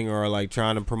anything, or like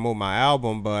trying to promote my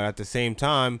album. But at the same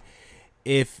time,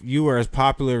 if you were as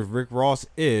popular as Rick Ross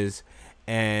is,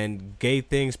 and gay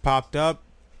things popped up,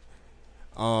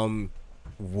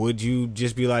 would you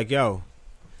just be like, yo,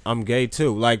 I'm gay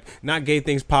too? Like, not gay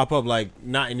things pop up, like,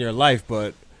 not in your life,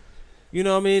 but, you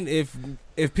know what I mean? If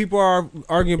people are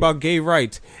arguing about gay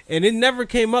rights, and it never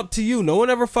came up to you, no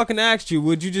one ever fucking asked you,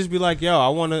 would you just be like, yo, I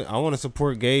wanna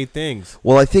support gay things?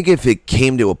 Well, I think if it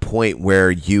came to a point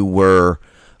where you were,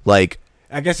 like...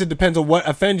 I guess it depends on what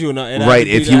offends you. And right,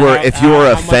 if you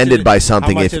were offended by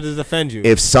something, how much does it offend you?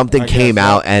 If something came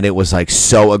out and it was like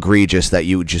so egregious that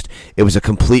it was a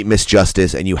complete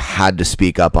misjustice and you had to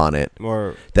speak up on it,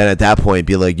 then at that point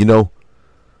be like, gay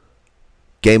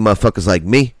motherfuckers like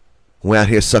me, we out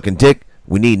here sucking dick,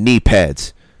 we need knee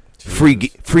pads,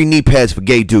 free knee pads for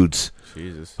gay dudes.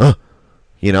 Jesus,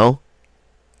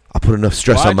 I put enough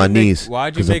stress on my knees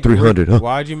because I'm 300.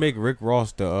 Why'd you make Rick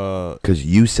Ross the? Because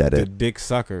you said the it. Dick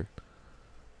sucker.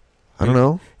 I don't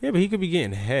know. Yeah, but he could be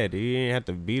getting head. He ain't have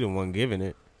to be the one giving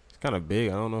it. He's kind of big.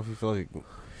 I don't know if he feels like.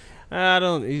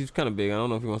 He's kind of big. I don't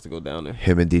know if he wants to go down there.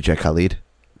 Him and DJ Khaled.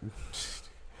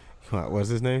 What's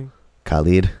his name?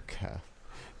 Khaled.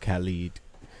 Khaled.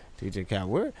 DJ Khaled.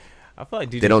 Where? I feel like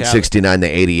DJ. They don't 69 to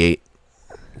 88.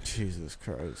 Jesus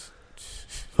Christ.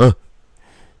 Huh?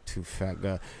 Too fat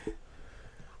guy.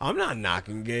 I'm not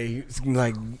knocking gay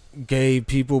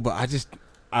people, but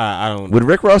I don't. Would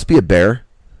Rick Ross be a bear?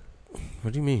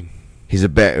 What do you mean? He's a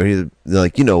bear. He's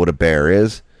like, you know what a bear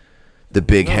is? The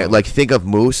big hair. Like, think of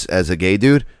Moose as a gay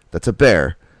dude. That's a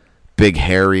bear. Big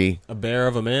hairy. A bear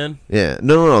of a man? Yeah.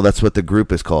 No. That's what the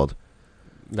group is called.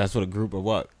 That's what a group of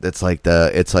what? It's like a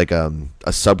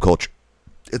subculture.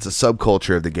 It's a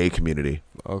subculture of the gay community.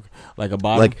 Okay. Like a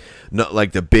bottom.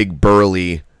 Like the big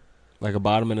burly. Like a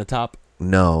bottom and a top?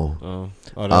 No.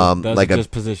 Those are just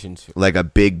positions. Like a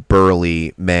big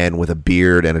burly man with a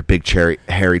beard and a big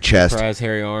hairy chest. Surprise,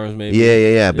 hairy arms, maybe.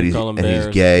 Yeah. But he's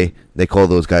gay. They call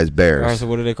those guys bears. All right, so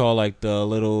what do they call like the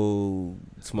little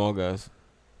small guys?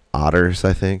 Otters,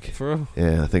 I think. For real?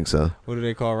 Yeah, I think so. What do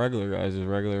they call regular guys? Is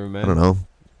regular men? I don't know.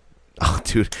 Oh,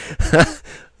 dude.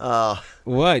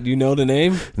 What? You know the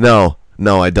name? No,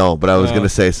 I don't. But I was gonna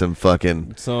say some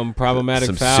problematic,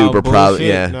 some foul super bullshit.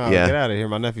 Yeah. Get out of here.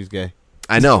 My nephew's gay.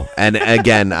 I know, and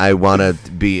again, I want to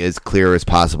be as clear as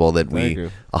possible that we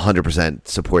 100%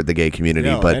 support the gay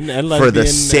community. But and for the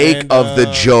sake of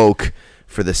the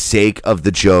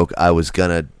joke, I was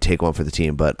gonna take one for the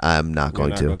team, but I'm not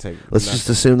going to. Let's just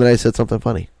assume that I said something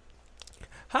funny.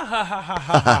 Ha ha ha ha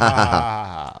ha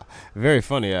ha. Very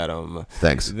funny, Adam.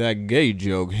 Thanks. That gay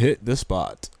joke hit the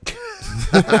spot.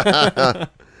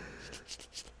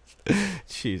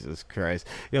 Jesus Christ.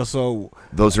 Yo, so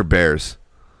those are bears.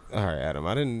 All right, Adam.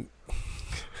 I didn't.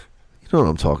 You know what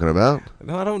I'm talking about?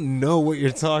 No, I don't know what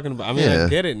you're talking about. I mean, I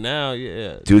get it now.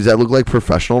 Yeah. Dudes that look like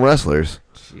professional wrestlers.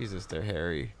 Jesus, they're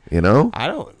hairy. You know? I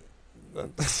don't.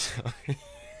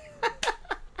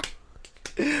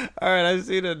 All right, I've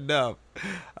seen enough.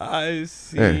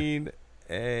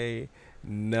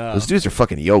 Enough. Those dudes are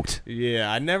fucking yoked.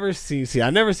 Yeah, I never seen.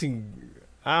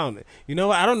 I don't. You know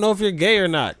what? I don't know if you're gay or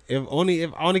not. If I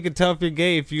only could tell if you're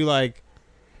gay if you like.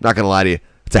 Not gonna lie to you,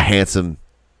 it's a handsome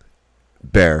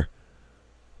bear.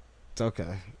 It's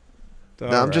okay. No,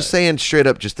 I'm just saying straight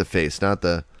up, just the face, not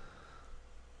the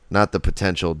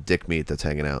potential dick meat that's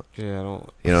hanging out. Yeah, I don't.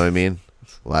 You know what I mean?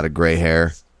 A lot of gray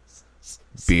hair,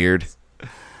 beard.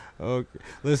 Okay,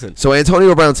 listen. So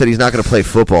Antonio Brown said he's not going to play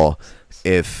football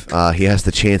if he has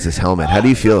to change his helmet. How do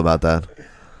you feel about that?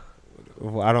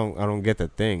 Well, I don't get the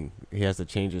thing. He has to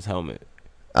change his helmet.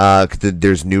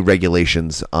 There's new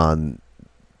regulations on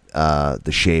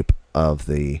the shape of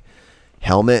the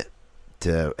helmet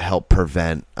to help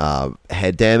prevent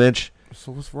head damage.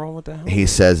 So what's wrong with that helmet? He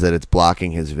says that it's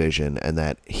blocking his vision and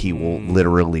that he will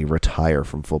literally retire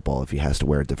from football if he has to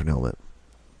wear a different helmet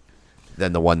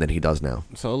than the one that he does now.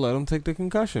 So let him take the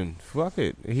concussion. Fuck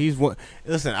it. He's one.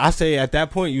 Listen, I say at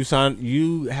that point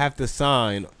you have to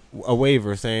sign a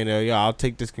waiver saying, "Yeah, I'll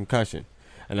take this concussion,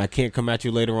 and I can't come at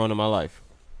you later on in my life."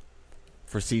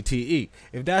 for CTE.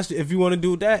 If you want to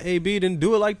do that, AB, then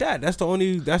do it like that. That's the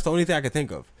only thing I can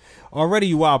think of. Already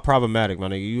you wild problematic, my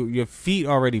nigga. Your feet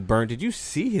already burnt. Did you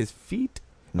see his feet?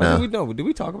 No. Did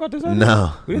we talk about this already?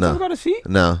 No. We didn't talk about his feet?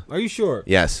 No. Are you sure?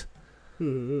 Yes. Are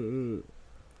you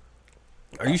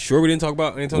sure we didn't talk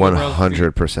about Antonio Brown's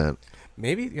feet? 100%.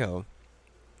 Maybe, yo.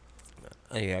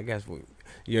 Yeah, I guess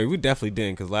we definitely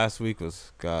didn't, because last week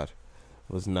was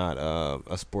not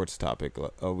a sports topic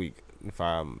a week, if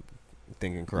I'm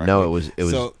thinking correctly. No, it was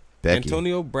so Becky.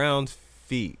 Antonio Brown's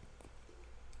feet.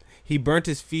 He burnt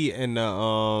his feet in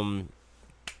the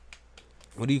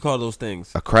what do you call those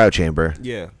things? A cryo chamber.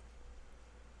 Yeah.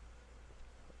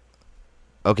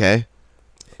 Okay.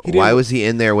 Why was he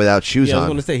in there without shoes on? on? I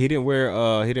was gonna say he didn't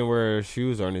wear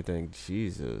shoes or anything.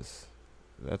 Jesus.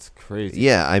 That's crazy.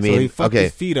 Yeah, I mean, so he fucked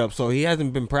his feet up, so he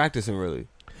hasn't been practicing really.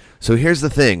 So here's the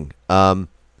thing: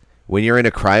 when you're in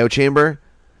a cryo chamber,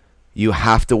 you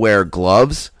have to wear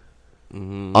gloves,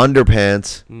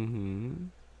 underpants,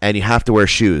 and you have to wear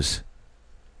shoes.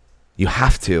 You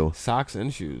have to socks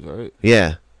and shoes, right?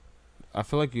 Yeah. I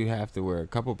feel like you have to wear a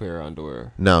couple pair of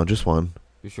underwear. No, just one.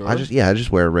 You sure? I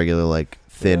just wear a regular like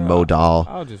thin modal.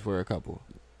 I'll just wear a couple.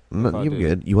 No, you're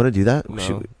good. You want to do that?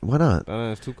 No. Why not?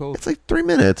 It's too cold. It's like 3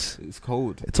 minutes. It's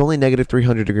cold. It's only negative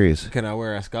 300 degrees. Can I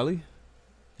wear a Scully?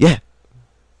 Yeah.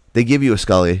 They give you a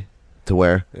Scully to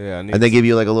wear. Yeah. And they give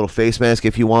you like a little face mask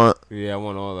if you want. Yeah, I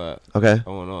want all that. Okay. I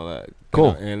want all that.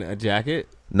 Cool. And a jacket?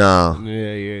 No.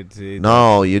 Yeah,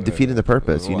 you're defeating the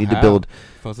purpose. You need to build.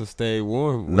 Supposed to stay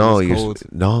warm. No,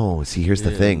 See, here's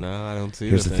the thing. No, I don't see.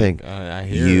 Here's the thing. I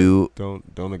hear you.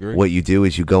 Don't agree. What you do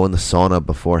is you go in the sauna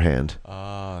beforehand.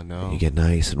 No. And you get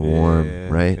nice and warm,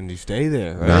 right? And you stay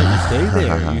there, right? You stay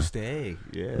there. You stay.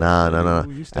 Yeah. No.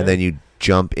 And then you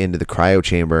jump into the cryo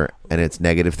chamber, and it's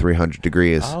negative 300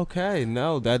 degrees. Okay,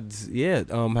 no, that's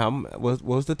what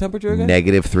was the temperature again?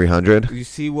 Negative 300. You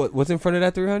see what's in front of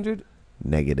that 300?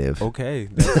 Negative. Okay,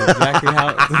 that's exactly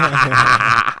how.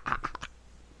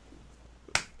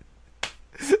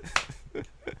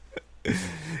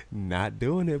 Not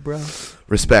doing it, bro.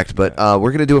 Respect, but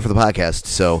we're gonna do it for the podcast.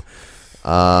 So,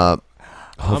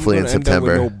 hopefully in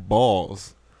September. End up with no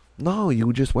balls. No,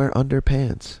 you just wear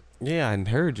underpants. Yeah, I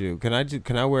heard you.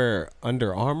 Can I wear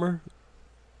Under Armour?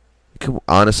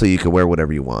 Honestly, you can wear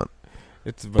whatever you want.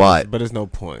 But it's no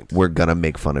point. We're gonna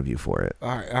make fun of you for it.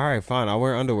 All right, fine. I'll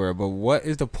wear underwear. But what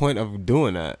is the point of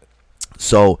doing that?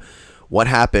 So, what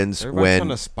happens Everybody's trying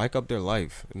to spike up their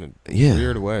life in a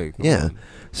weird way? Come on.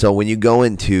 So when you go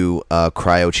into a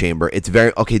cryo chamber, it's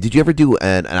very okay. Did you ever do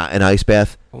an ice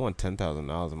bath? I want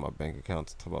 $10,000 in my bank account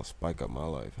to talk about spike up my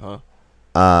life, huh?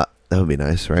 That would be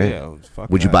nice, right? Yeah.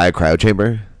 Would you buy a cryo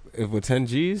chamber? If with 10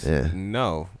 G's? Yeah.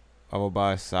 No, I will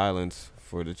buy silence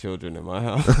for the children in my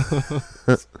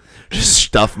house. Just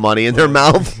stuff money in their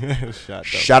mouth.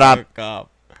 Shut up.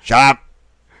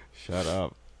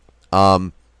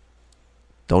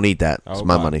 Don't eat that. It's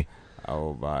my money. I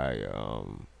will buy.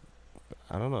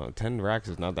 I don't know. 10 racks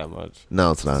is not that much.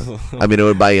 No, it's not. I mean, it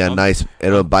would buy you a nice.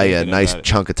 It'll buy you a nice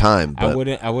chunk of time.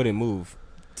 But I wouldn't move.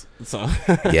 So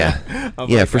yeah,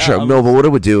 yeah, for sure. No, but what it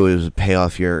would do is pay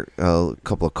off your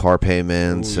couple of car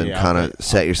payments and kind of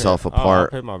set yourself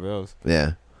apart. I'll pay my bills.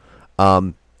 Yeah.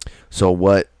 So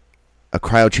what a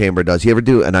cryo chamber does? You ever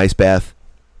do an ice bath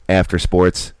after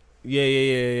sports?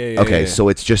 Yeah. Okay, so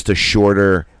it's just a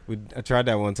shorter. I tried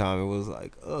that one time. It was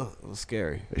like, it was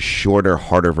scary. A shorter,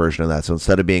 harder version of that. So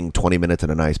instead of being 20 minutes in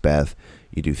an ice bath,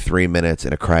 you do 3 minutes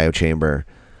in a cryo chamber.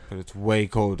 But it's way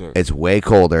colder. It's way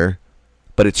colder,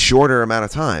 but it's shorter amount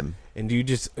of time. And do you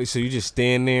just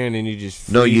stand there and then you just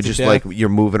freeze no, you just death? like you're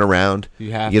moving around.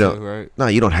 You have to, right? No,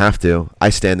 you don't have to. I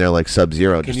stand there like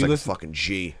Sub-Zero, just you like listen, fucking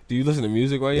G. Do you listen to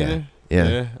music while you're there?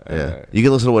 Yeah. You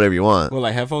can listen to whatever you want. Well,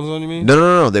 like headphones on, you mean?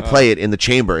 No. They play it in the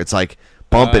chamber. It's like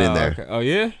bumping in there. Okay. Oh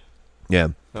yeah. Yeah.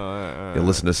 All right. You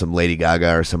listen to some Lady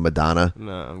Gaga or some Madonna.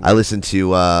 No, I listened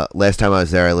to last time I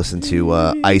was there. I listened to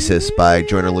ISIS by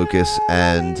Joyner Lucas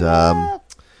and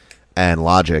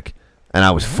Logic, and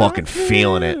I was fucking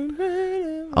feeling it.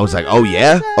 I was like, oh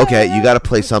yeah, okay, you got to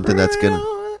play something that's gonna.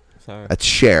 Sorry. That's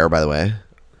Cher, by the way.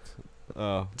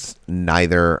 Oh. It's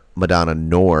neither Madonna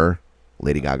nor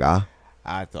Lady Gaga.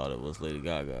 I thought it was Lady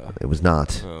Gaga. It was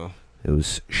not. Oh. It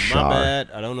was Cher. My bad.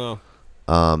 I don't know.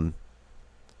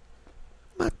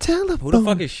 My telephone. Who the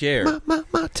fuck is Cher? My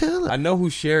telephone. I know who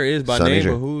Cher is by Sonny name,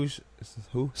 Cher. but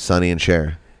who? Sonny and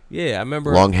Cher. Yeah, I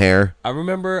remember. Long hair. I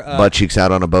remember. Butt cheeks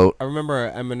out on a boat. I remember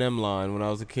an Eminem line when I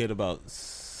was a kid about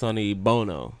Sonny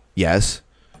Bono. Yes.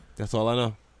 That's all I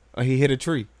know. He hit a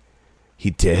tree. He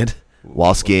did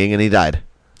while skiing, and he died.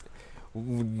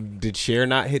 Did Cher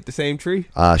not hit the same tree?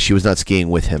 She was not skiing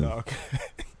with him. Oh, okay.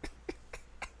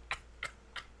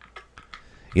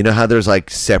 You know how there's like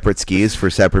separate skis for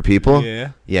separate people?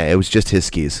 Yeah. Yeah, it was just his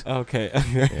skis. Okay.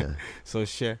 Yeah. So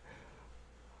Cher.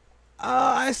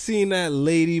 I seen that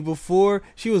lady before.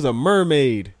 She was a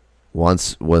mermaid.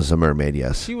 Once was a mermaid,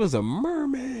 yes. She was a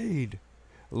mermaid.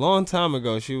 A long time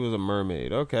ago, she was a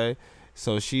mermaid. Okay.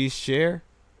 So she's Cher.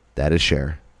 That is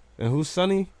Cher. And who's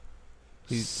Sonny?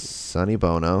 Sonny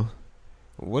Bono.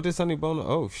 What is Sonny Bono?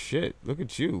 Oh, shit. Look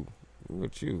at you.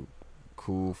 Look at you.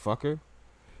 Cool fucker.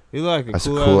 He like a That's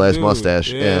cool a cool ass dude.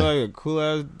 mustache. Yeah. Like a cool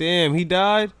ass. Damn, he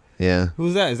died? Yeah.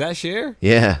 Who's that? Is that Cher?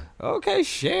 Yeah. Okay,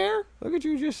 Cher. Look at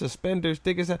you, just suspenders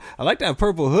thick as hell. I like that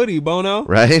purple hoodie, Bono.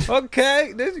 Right?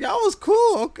 Okay, y'all was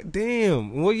cool. Okay,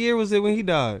 damn. What year was it when he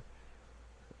died?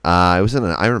 It was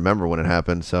I remember when it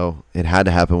happened, so it had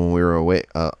to happen when we were awake,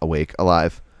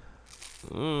 alive.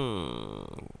 They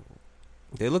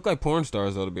look like porn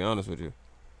stars, though, to be honest with you.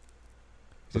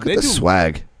 Look at the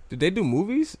swag. Did they do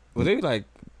movies? Were they like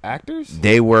actors?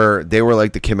 They were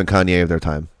like the Kim and Kanye of their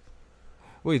time.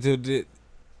 Wait, so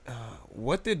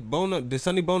what did Bono? Did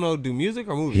Sonny Bono do music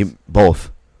or movies?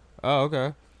 Both. Oh,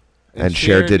 okay. And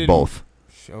Cher did both.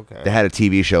 Okay. They had a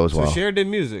TV show as well. So Cher did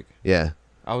music. Yeah.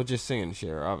 I was just singing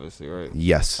Cher, obviously, right?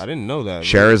 Yes. I didn't know that.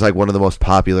 Cher is like one of the most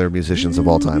popular musicians of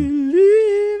all time. Is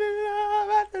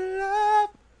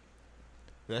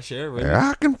that Cher? Really?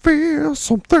 I can feel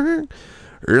something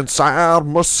inside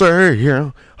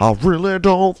myself. I really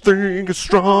don't think it's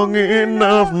strong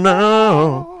enough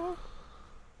now.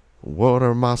 What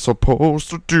am I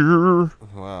supposed to do?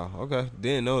 Wow. Okay.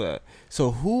 Didn't know that. So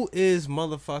who is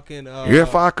motherfucking?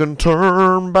 If I can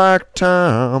turn back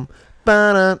time,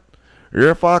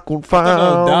 if I can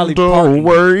find a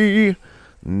way.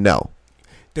 No.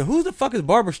 Then who the fuck is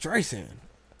Barbara Streisand?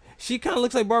 She kind of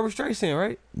looks like Barbara Streisand,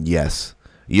 right? Yes.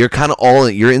 You're kind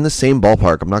of you're in the same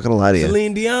ballpark. I'm not going to lie to you.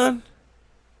 Celine Dion?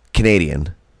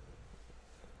 Canadian.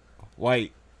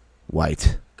 White.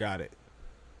 Got it.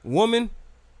 Woman?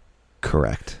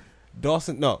 Correct.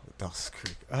 Dawson's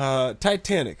Creek.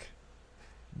 Titanic.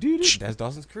 Dude, that's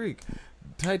Dawson's Creek.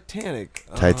 Titanic.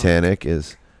 Titanic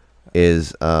is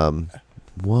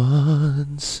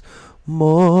once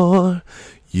more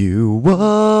you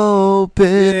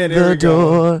open the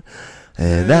door.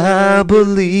 And I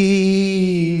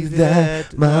believe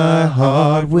that my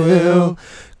heart will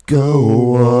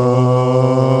go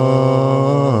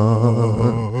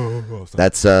on.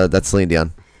 That's Celine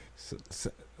Dion.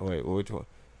 Wait, which one?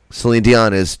 Celine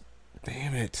Dion is.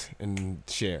 Damn it! And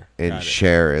Cher. And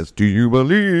Cher is. Do you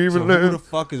believe in who it? the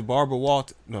fuck is Barbara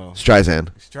Walters? No.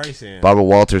 Streisand. Barbara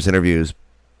Walters interviews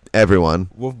everyone.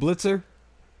 Wolf Blitzer.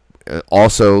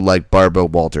 Also like Barbara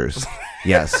Walters.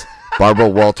 Yes, Barbara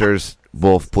Walters.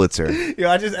 Wolf Blitzer. Yo,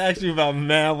 I just asked you about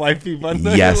mad white people. I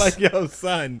know yes. You're like, yo,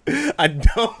 son, I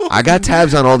don't. I got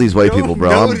tabs on all these white people,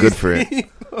 bro. I'm good for it.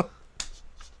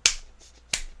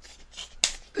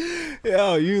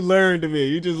 Yo, you learned me.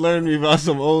 You just learned me about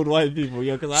some old white people,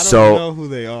 yo, because I don't know who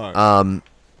they are. I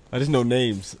just know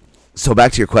names. So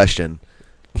back to your question.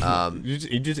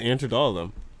 You just answered all of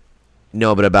them.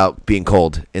 No, but about being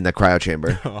cold in the cryo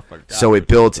chamber. Oh my God, so it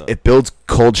builds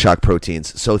cold shock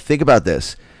proteins. So think about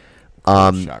this.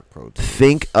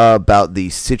 Think about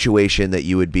the situation that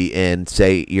you would be in.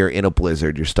 Say you're in a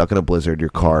blizzard. You're stuck in a blizzard.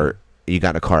 Your car, you got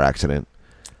in a car accident.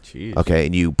 Jeez. Okay,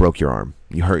 and you broke your arm.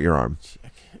 You hurt your arm.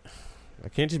 I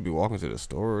can't just be walking to the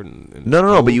store and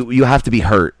no. But you have to be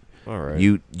hurt. All right.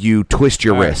 You twist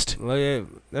your wrist. Well, yeah,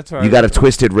 that's all right. You got a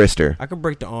twisted wrister. I can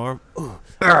break the arm.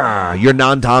 You're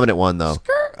non-dominant one though.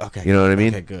 Okay. You know what I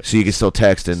mean? Okay, good. So you can still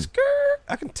text and.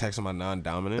 I can text on my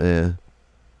non-dominant. Yeah.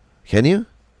 Can you?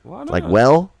 Why not? Like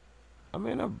well? I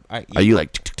mean, I eat. Are you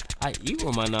like? I eat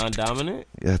with my non-dominant.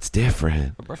 That's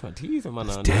different. I brush my teeth with my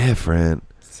non-dominant. Different.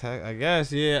 I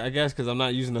guess, yeah. I guess because I'm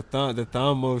not using the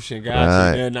thumb motion.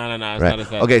 Gotcha. Yeah, no. It's not as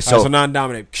bad. Okay, so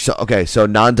non-dominant. So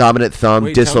non-dominant thumb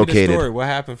Wait, dislocated. Tell me the story. What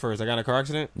happened first? I got in a car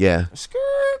accident. Yeah. Okay.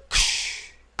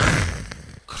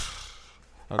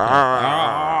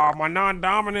 My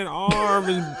non-dominant arm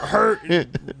is hurt,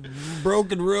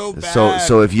 broken real bad.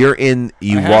 So if you're in,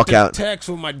 you walk out. Text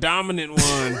with my dominant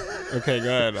one. Okay, go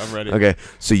ahead. I'm ready. Okay,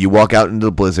 so you walk out into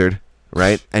the blizzard,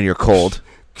 right? And you're cold.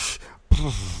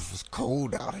 It's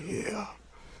cold out here.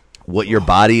 What your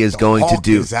body is going to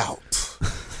do? Is out.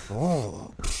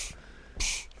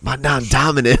 My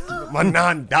non-dominant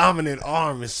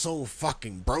arm is so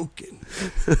fucking broken.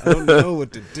 I don't know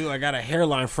what to do. I got a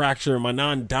hairline fracture in my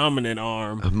non-dominant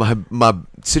arm. My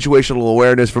situational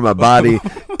awareness for my body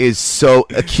is so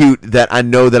acute that I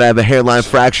know that I have a hairline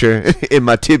fracture in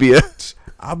my tibia.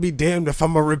 I'll be damned if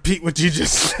I'm gonna repeat what you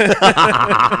just said.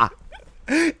 I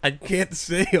can't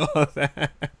say all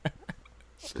that.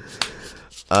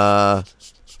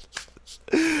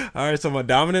 All right, so my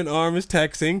dominant arm is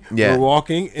texting. Yeah. We're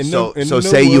walking.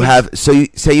 Say you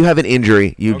have an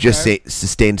injury. You just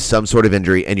sustained some sort of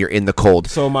injury, and you're in the cold.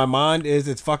 So my mind is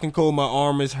it's fucking cold. My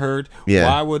arm is hurt. Yeah.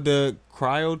 Why would the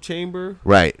cryo chamber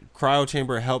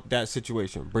help that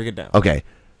situation? Break it down. Okay,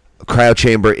 cryo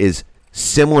chamber is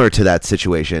similar to that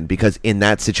situation because in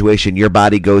that situation, your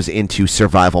body goes into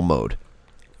survival mode.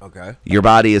 Okay. Your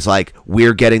body is like,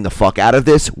 we're getting the fuck out of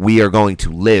this. We are going to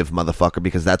live, motherfucker,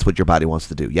 because that's what your body wants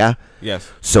to do. Yeah?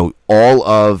 Yes. So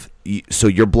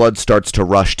your blood starts to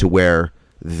rush to where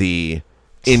the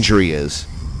injury is.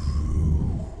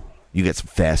 You get some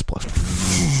fast blood.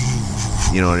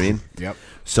 You know what I mean? Yep.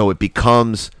 So it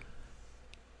becomes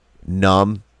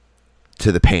numb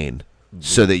to the pain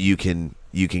so that you can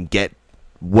get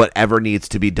whatever needs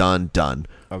to be done,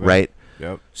 okay. Right?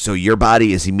 Yep. So your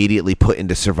body is immediately put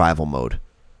into survival mode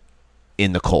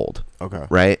in the cold. Okay.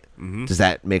 Right? Mm-hmm. Does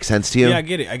that make sense to you? Yeah, I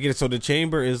get it. So the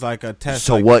chamber is like a test.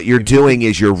 So what you're doing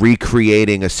is you're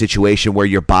recreating a situation where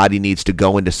your body needs to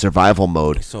go into survival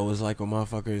mode. So it's like when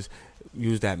motherfuckers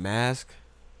use that mask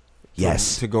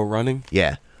to go running?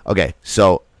 Yeah. Okay.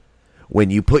 So when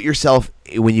you put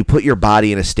your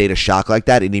body in a state of shock like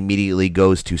that, it immediately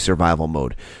goes to survival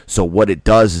mode. So what it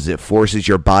does is it forces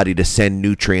your body to send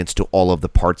nutrients to all of the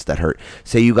parts that hurt.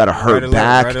 Say you got a hurt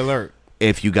back, red alert.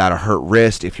 If you got a hurt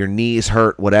wrist, if your knees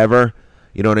hurt, whatever,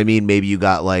 you know what I mean? Maybe you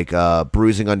got like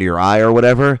bruising under your eye or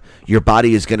whatever. Your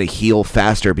body is going to heal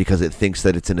faster because it thinks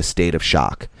that it's in a state of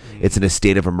shock. It's in a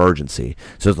state of emergency.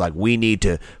 So it's like, we need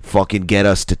to fucking get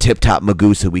us to Tip Top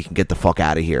Magoo so we can get the fuck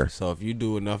out of here. So if you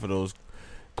do enough of those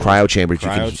cryo chambers,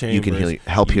 you can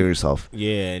help heal yourself.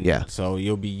 Yeah. So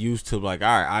you'll be used to like, all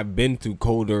right, I've been through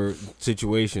colder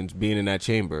situations being in that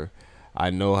chamber. I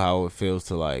know how it feels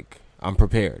to like, I'm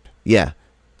prepared. Yeah.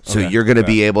 So you're going to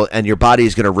be able, and your body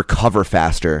is going to recover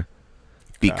faster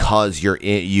because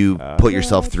you put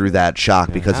yourself through that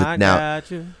shock because it now.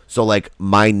 So like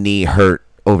my knee hurt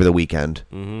over the weekend.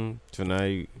 Mm-hmm. So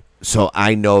now so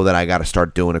I know that I got to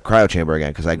start doing a cryo chamber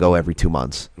again because I go every 2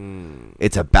 months.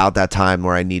 It's about that time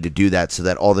where I need to do that so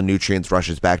that all the nutrients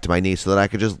rushes back to my knee so that I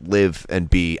could just live and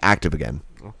be active again.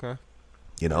 Okay.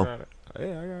 You know?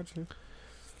 Yeah, I got you.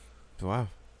 Wow.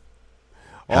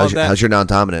 How's your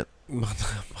non-dominant?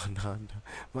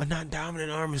 My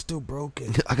non-dominant arm is still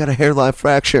broken. I got a hairline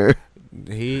fracture.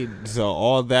 So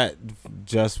all that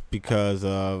just because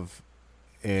of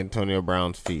Antonio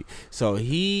Brown's feet. So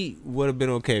he would have been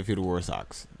okay if he'd have wore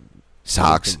socks.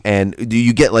 And do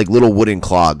you get like little wooden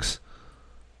clogs?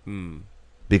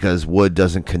 Because wood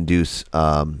doesn't conduce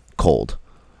cold.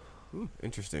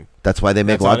 Interesting. That's why they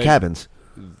make log cabins.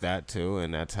 That too,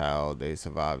 and that's how they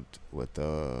survived with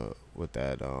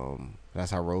that.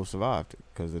 That's how Rose survived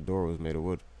because the door was made of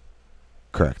wood.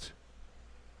 Correct.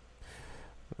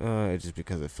 It's just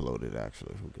because it floated.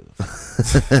 Actually, who gives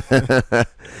a fuck?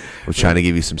 We're trying to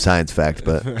give you some science fact,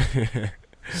 but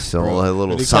so a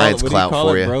little science clout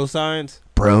for you. Bro science.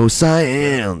 Bro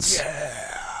science.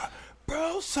 Yeah.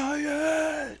 Bro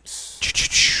science.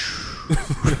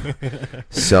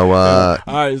 So all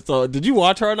right, so did you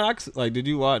watch Hard Knocks? Like, did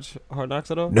you watch Hard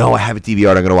Knocks at all? No, I have it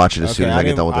DVR'd. I'm gonna watch it as soon as I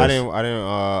get done with this.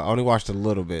 I only watched a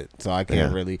little bit, so I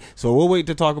can't really. So we'll wait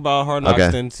to talk about Hard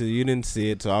Knocks then. So you didn't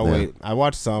see it, so I'll wait. I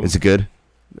watched some. Is it good?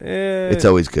 It's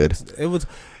always good.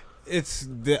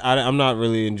 I'm not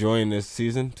really enjoying this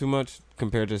season too much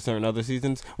compared to certain other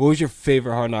seasons. What was your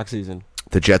favorite Hard Knocks season?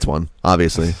 The Jets one,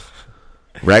 obviously.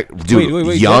 Right, dude.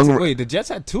 Wait, young. The Jets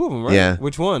had two of them, right? Yeah.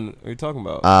 Which one are you talking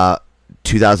about?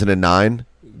 2009.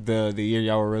 The year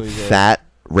y'all were really good. Fat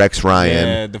Rex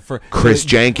Ryan. Yeah, Chris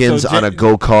Jenkins on a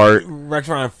go-kart. Rex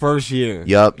Ryan first year.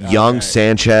 Yup. Okay. Young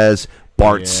Sanchez,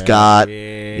 Bart Scott.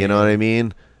 Yeah. You know what I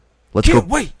mean? Can't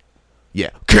wait.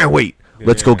 Yeah, can't wait. Yeah.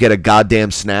 Let's go get a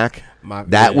goddamn snack.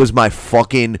 That was my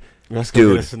fucking Let's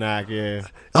go get a snack. Yeah.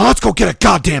 Oh, let's go get a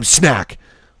goddamn snack.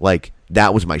 Like.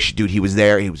 That was my dude. He was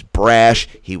there. He was brash.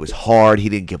 He was hard. He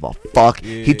didn't give a fuck.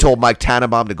 Yeah. He told Mike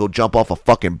Tannenbaum to go jump off a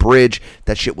fucking bridge.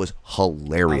 That shit was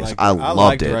hilarious. I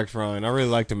loved it. Rex Ryan. I really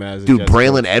liked him as dude.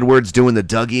 Braylon Edwards doing the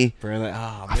Dougie.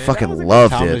 I fucking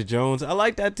loved Thomas it. Jones. I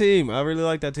like that team. I really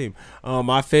like that team.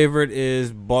 My favorite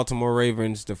is Baltimore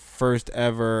Ravens. The first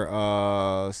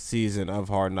ever season of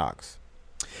Hard Knocks.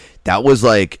 That was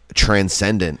like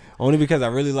transcendent. Only because I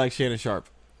really like Shannon Sharp.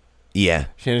 Yeah,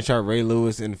 Shannon Sharp, Ray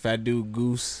Lewis, and Fat Dude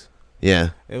Goose.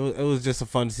 Yeah, it was just a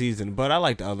fun season, but I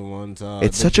like the other ones.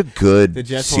 It's such a good the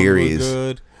Jets series. One was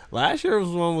good. Last year's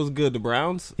one was good. The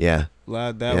Browns. Yeah.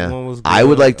 That one was good. I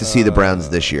would like to see the Browns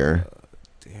this year.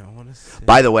 Damn, I want to see.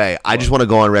 By the way, I just want to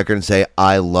go on record and say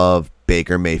I love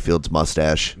Baker Mayfield's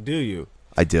mustache. Do you?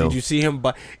 I do. Did you see him?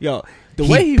 The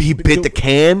way he bit the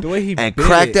can and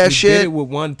cracked that shit. He did it with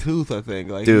one tooth, I think.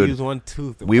 Like, dude, he used one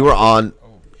tooth. We were on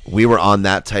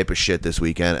that type of shit this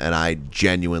weekend, and I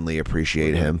genuinely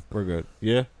appreciate him. We're good.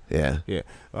 Yeah. Yeah. Yeah.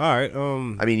 All right.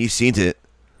 I mean, you seen it.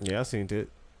 Yeah, I seen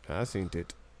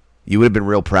it. You would have been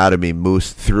real proud of me.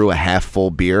 Moose threw a half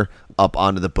full beer up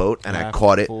onto the boat, and I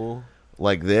caught it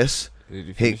like this. Did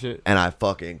you finish it? And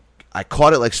I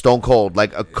caught it like Stone Cold,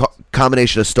 like a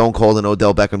combination of Stone Cold and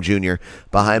Odell Beckham Jr.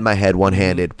 behind my head,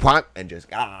 one-handed, and just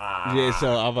Yeah,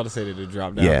 so I'm about to say that it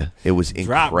dropped down. Yeah, it was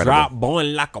incredible. Drop,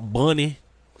 born like a bunny.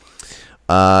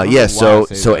 Yeah, so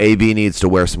AB needs to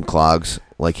wear some clogs,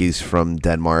 like he's from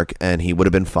Denmark, and he would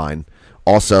have been fine.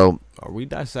 Also, are we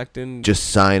dissecting? Just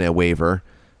sign a waiver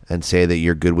and say that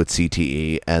you're good with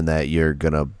CTE and that you're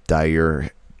gonna dye your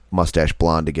mustache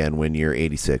blonde again when you're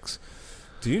 86.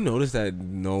 Do you notice that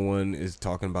no one is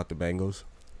talking about the Bengals?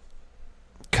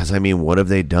 Because, I mean, what have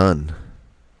they done?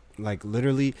 Like,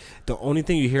 literally, the only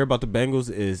thing you hear about the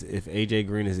Bengals is if A.J.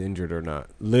 Green is injured or not.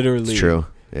 Literally. It's true,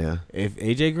 yeah. If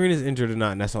A.J. Green is injured or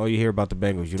not, and that's all you hear about the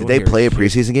Bengals. Did they play a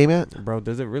preseason game yet? Bro,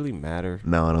 does it really matter?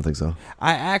 No, I don't think so.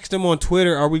 I asked them on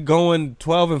Twitter, are we going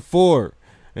 12-4?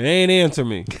 And they ain't answer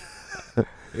me.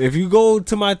 If you go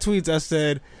to my tweets, I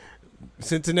said,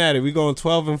 Cincinnati, we going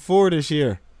 12-4 this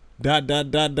year. ... The ...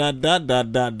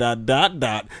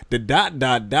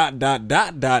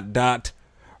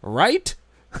 Right?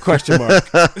 Question mark.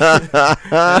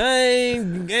 I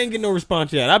ain't getting no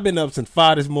response yet. I've been up since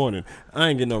 5 this morning. I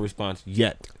ain't getting no response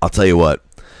yet. I'll tell you what.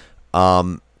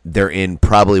 They're in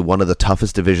probably one of the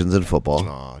toughest divisions in football.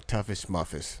 Oh, toughest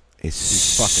muffest. It's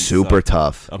super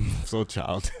tough. I'm so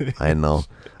childish. I know.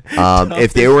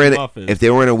 If they were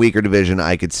in a weaker division,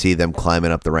 I could see them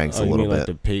climbing up the ranks a little bit. Like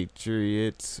the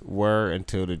Patriots were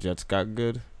until the Jets got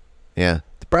good. Yeah,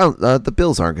 the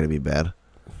Bills aren't going to be bad.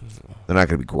 They're not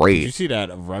going to be great. Did you see that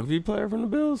rugby player from the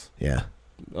Bills? Yeah.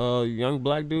 Young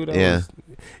black dude. Yeah.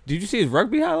 Did you see his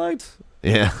rugby highlights?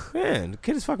 Yeah. Man, the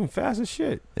kid is fucking fast as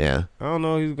shit. Yeah. I don't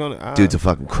know if he's gonna. Dude's a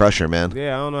fucking crusher, man.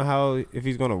 Yeah, I don't know if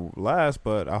he's gonna last,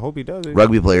 but I hope he does it.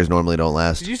 Rugby players normally don't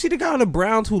last. Did you see the guy on the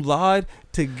Browns who lied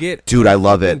to get? Dude, I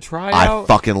love it. I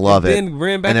fucking love it. Then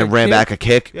ran back a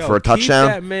kick for a touchdown.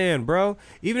 Keep that man, bro.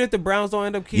 Even if the Browns don't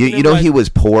end up keeping him, you know, he was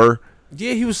poor.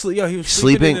 Yeah, he was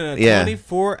sleeping in a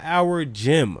 24-hour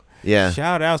gym. Yeah.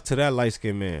 Shout outs to that light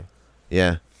skinned man.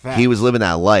 Yeah. Facts. He was living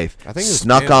that life. I think it was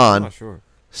snuck on. I'm not sure.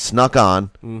 Snuck on,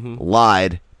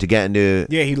 lied to get into.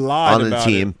 Yeah, he lied on the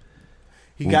team.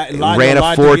 He ran a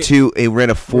 4-2. He ran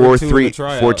a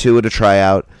 4-3 at a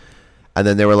tryout, and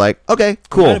then they were like, "Okay,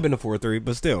 cool." It might have been a 4-3,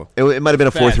 but still, it might have been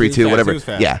a 4-3-2, whatever.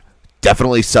 Yeah,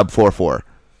 definitely sub 4-4,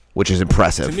 which is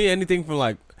impressive. To me, anything from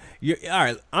like, all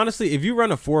right. Honestly, if you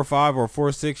run a 4-5 or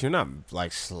 4-6, you're not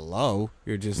like slow.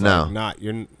 You're just you're not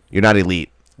elite.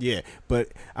 Yeah, but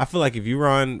I feel like if you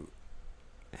run.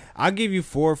 I'll give you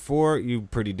 4-4, you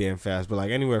pretty damn fast. But like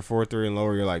anywhere 4-3 and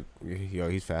lower, you're like, yo,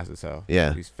 he's fast as hell.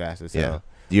 Yeah, he's fast as hell.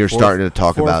 You're starting to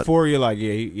talk about 4-4. You're like,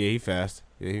 he fast.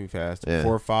 Yeah, he fast.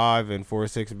 4-5 and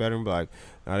 4-6 better. But like,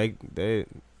 no, they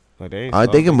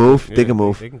ain't. They can move. Yeah, they can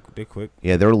move. They quick.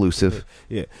 Yeah, they're elusive.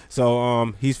 Yeah.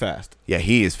 So he's fast. Yeah,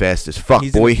 he is fast as fuck,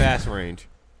 he's boy. He's in fast range.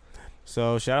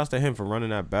 So shout outs to him for running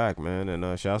that back, man,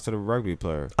 and shout outs to the rugby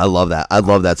player. I love that. I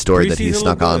love that story that he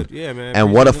snuck on. Yeah, man.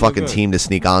 And what a fucking team to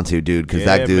sneak onto, dude, because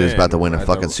that dude is about to win a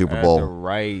fucking Super Bowl. At the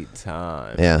right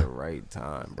time. Yeah. At the right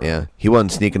time, bro. Yeah. He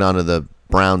wasn't sneaking onto the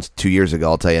Browns 2 years ago,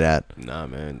 I'll tell you that. Nah,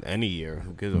 man. Any year.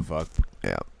 Who gives a fuck?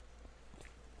 Yeah.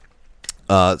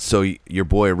 So your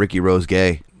boy Ricky Rose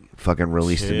Gay fucking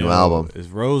released a new album. It's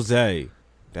Rose.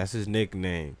 That's his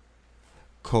nickname.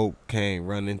 Cocaine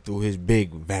running through his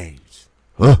big veins.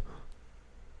 Huh?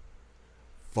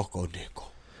 Fuck a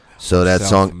nickel. So that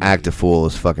song Act a Fool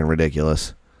is fucking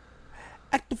ridiculous.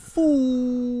 Act a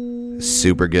Fool.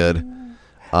 Super good.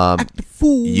 Act a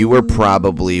Fool. You were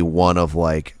probably one of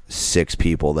like 6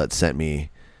 people that sent me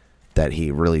that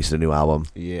he released a new album.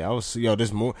 Yeah, I was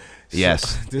this morning.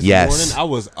 Yes. This morning I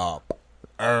was up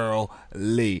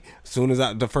early. Soon as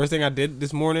the first thing I did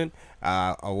this morning,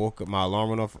 I woke up, my alarm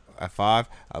went off at 5.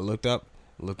 I looked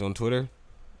on Twitter.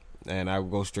 And I would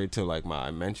go straight to like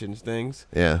my mentions things.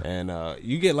 Yeah. And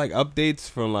you get like updates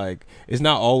from like, it's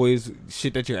not always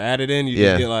shit that you're added in. You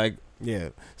just get like,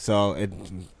 So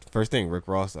first thing, Rick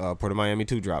Ross, Port of Miami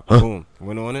 2 dropped. Boom.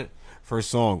 Went on it.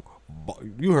 First song.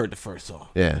 You heard the first song.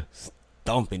 Yeah.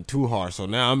 Thumping too hard. So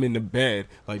now I'm in the bed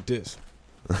like this.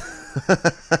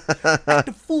 Act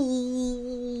a fool.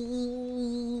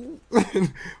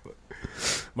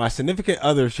 My significant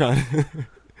other trying.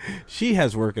 She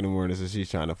has work in the morning, so she's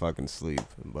trying to fucking sleep.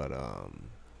 But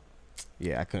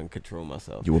yeah, I couldn't control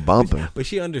myself. You were bumping, but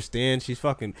she understands.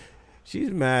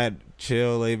 She's mad,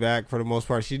 chill, laid back for the most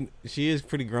part. She is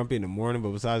pretty grumpy in the morning, but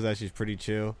besides that, she's pretty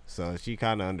chill. So she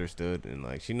kind of understood, and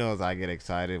like she knows I get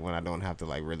excited when I don't have to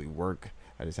like really work.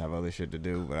 I just have other shit to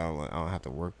do, but I don't have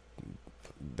to work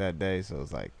that day. So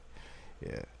it's like,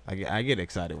 yeah, I get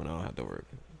excited when I don't have to work.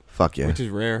 Fuck yeah, which is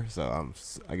rare. So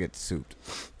I get souped.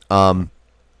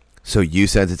 So you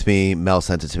sent it to me. Mel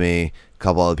sent it to me. A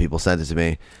couple other people sent it to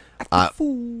me.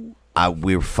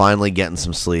 We were finally getting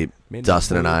some sleep.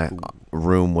 Dustin and I,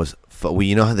 room was.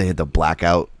 You know how they had the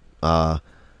blackout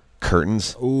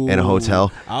curtains in a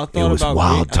hotel? It was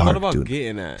wild dark, I thought about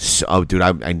getting that. So, dude,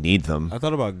 I need them. I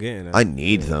thought about getting that. I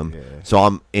need them. Yeah. So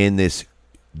I'm in this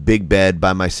big bed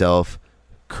by myself,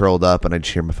 curled up, and I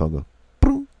just hear my phone go,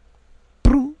 brung,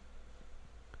 brung,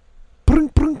 brung,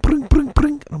 brung, brung, brung,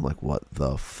 brung. And I'm like, what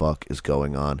the fuck is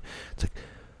going on? It's like,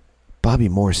 Bobby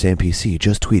Morris PC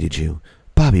just tweeted you.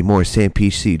 Bobby Morris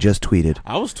PC just tweeted.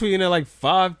 I was tweeting at like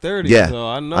 5:30. Yeah, so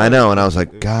I know, and I was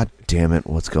like, God damn it,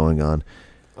 what's going on?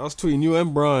 I was tweeting you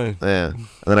and Brian. Yeah, and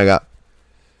then I got,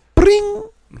 bring.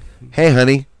 Hey,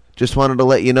 honey, just wanted to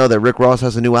let you know that Rick Ross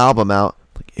has a new album out.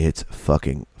 Like, it's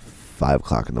fucking 5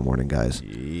 o'clock in the morning, guys.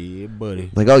 Yeah, buddy.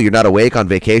 Like, oh, you're not awake on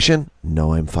vacation?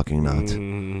 No, I'm fucking not.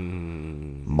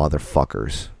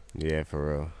 Motherfuckers. Yeah,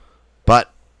 for real.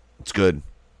 But it's good.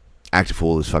 Act a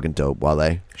Fool is fucking dope.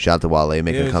 Wale. Shout out to Wale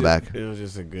making a comeback. It was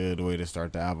just a good way to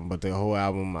start the album. But the whole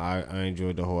album, I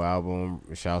enjoyed the whole album.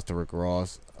 Shouts to Rick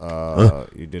Ross.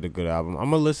 You did a good album. I'm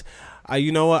going to listen.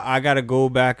 You know what? I got to go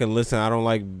back and listen. I don't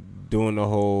like doing the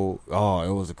whole, oh,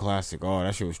 it was a classic. Oh,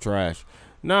 that shit was trash.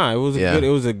 Nah, it was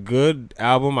a good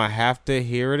album. I have to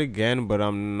hear it again, but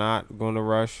I'm not going to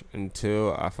rush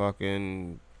until I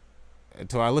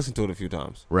listen to it a few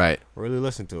times. Right. Really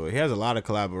listen to it. He has a lot of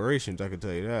collaborations, I can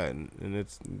tell you that. And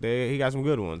he got some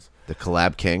good ones. The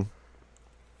collab king.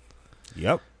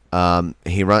 Yep.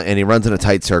 He runs in a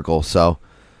tight circle, so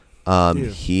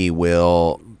he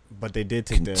will but they did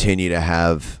continue to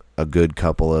have a good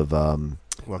couple of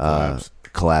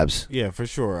collabs. Yeah, for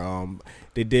sure.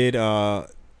 They did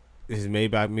his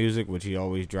Maybach music, which he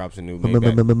always drops a new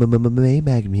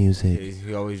Maybach music.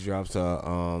 He always drops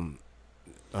a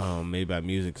Maybach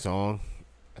music song,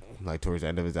 like towards the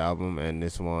end of his album, and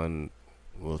this one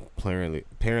was apparently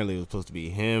it was supposed to be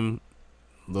him,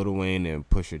 Lil Wayne, and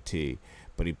Pusha T,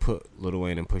 but he put Lil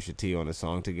Wayne and Pusha T on a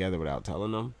song together without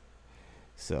telling them.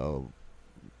 So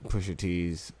Pusha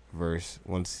T's verse,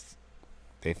 once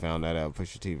they found that out,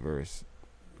 Pusha T verse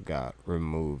got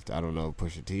removed. I don't know if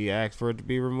Pusha T asked for it to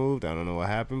be removed. I don't know what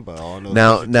happened, but all I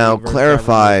know now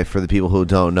clarify for the people who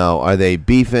don't know. Are they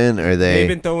beefing? They've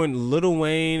been throwing, Lil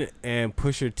Wayne and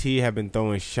Pusha T have been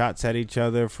throwing shots at each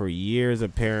other for years,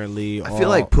 apparently. I feel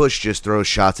like Push just throws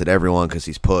shots at everyone because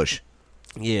he's Push.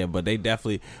 Yeah, but they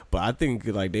definitely. But I think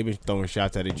like they've been throwing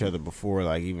shots at each other before.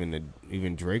 Like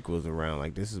even Drake was around.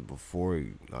 Like this is before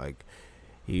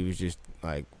he was just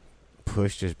like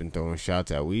Push just been throwing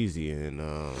shots at Weezy and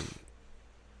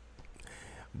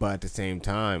but at the same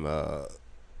time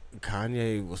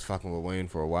Kanye was fucking with Wayne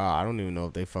for a while. I don't even know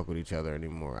if they fuck with each other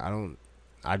anymore.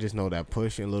 I just know that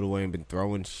Push and Lil Wayne been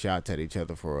throwing shots at each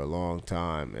other for a long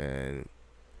time, and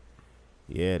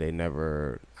yeah,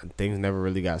 things never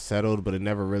really got settled, but it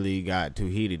never really got too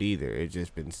heated either. It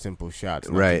just been simple shots,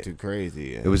 nothing too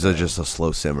crazy. It was just a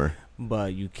slow simmer.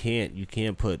 But you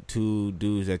can't put two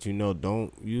dudes that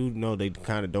they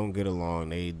kind of don't get along.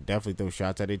 They definitely throw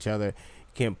shots at each other. You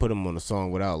can't put them on a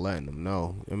song without letting them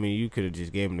know. I mean, you could have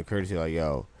just gave them the courtesy like,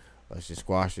 yo, let's just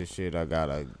squash this shit. I got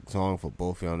a song for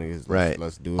both y'all niggas.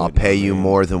 Let's do it. I'll pay you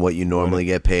more than what you normally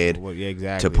get paid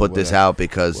to put this out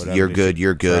because you're good,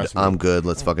 I'm good.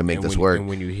 Let's fucking make this work. And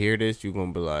when you hear this, you're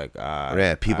going to be like,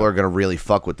 people are going to really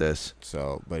fuck with this.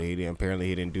 So, but apparently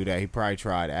he didn't do that. He probably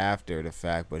tried after the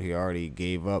fact, but he already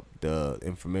gave up the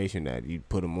information that you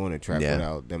put him on a track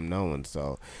without them knowing.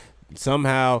 So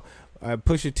somehow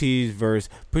Pusha T's verse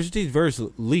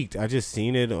leaked. I just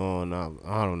seen it on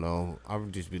I don't know. I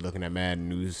would just be looking at mad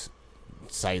news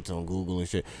sites on Google and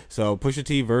shit. So Pusha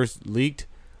T verse leaked.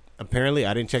 Apparently,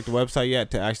 I didn't check the website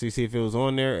yet to actually see if it was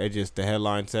on there. It just the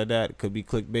headline said that. It could be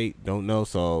clickbait. Don't know.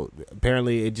 So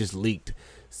apparently, it just leaked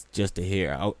just to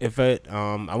hear. I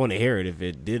want to hear it if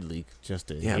it did leak just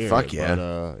to hear. Fuck it.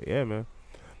 But, yeah, man.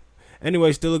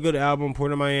 Anyway, still a good album,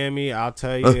 Port of Miami. I'll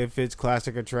tell you if it's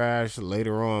classic or trash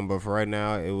later on, but for right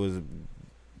now, it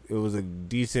was a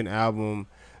decent album.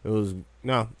 It was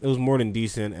more than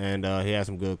decent, and he had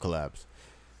some good collabs.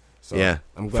 So yeah,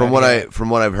 I'm glad from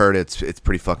what I've heard, it's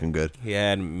pretty fucking good. He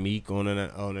had Meek on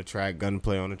the track,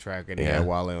 Gunplay on the track, and he had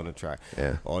Wale on the track.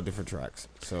 Yeah, all different tracks.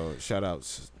 So shout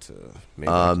outs to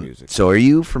Maybach Music. So are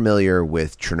you familiar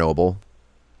with Chernobyl?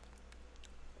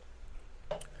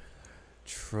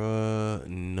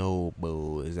 Chernobyl,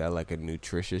 is that like a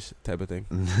nutritious type of thing?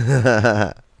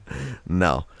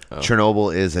 No.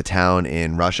 Chernobyl is a town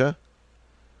in Russia.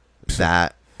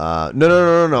 That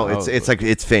no.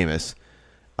 It's famous.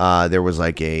 There was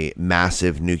like a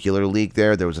massive nuclear leak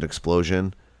there. There was an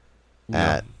explosion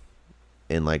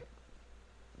in like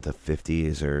the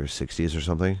 50s or 60s or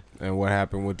something. And what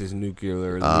happened with this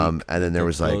nuclear leak? And then there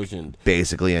was like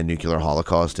basically a nuclear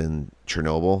holocaust in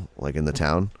Chernobyl, like in the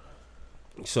town.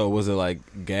 So was it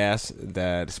like gas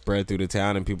that spread through the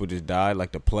town and people just died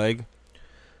like the plague?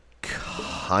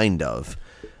 Kind of.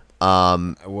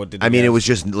 It was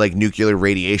just like nuclear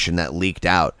radiation that leaked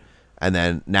out, and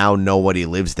then now nobody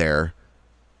lives there.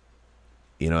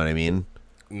 You know what I mean?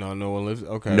 No one lives.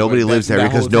 Okay, nobody lives there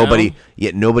because nobody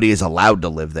is allowed to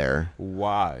live there.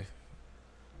 Why?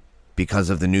 Because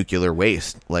of the nuclear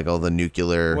waste, like all the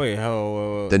nuclear. Wait,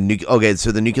 how?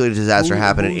 So the nuclear disaster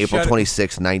happened on April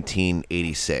 26,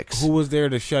 1986. Who was there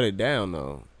to shut it down,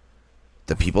 though?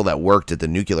 The people that worked at the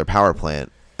nuclear power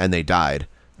plant, and they died.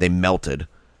 They melted.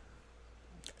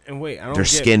 And wait, I don't their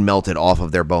skin melted off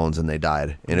of their bones, and they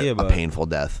died in a painful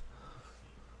death.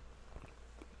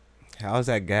 How is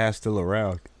that gas still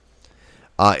around?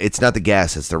 It's not the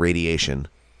gas; it's the radiation.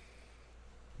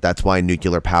 That's why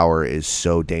nuclear power is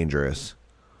so dangerous.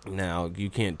 Now, you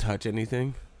can't touch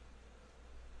anything?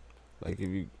 Like,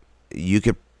 if you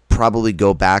could probably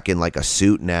go back in, like, a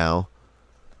suit now.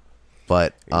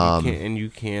 But,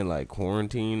 you can't, like,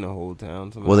 quarantine the whole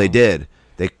town somehow? Well, they did.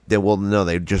 They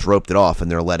just roped it off, and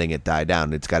they're letting it die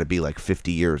down. It's got to be, like,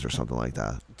 50 years or something like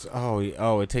that.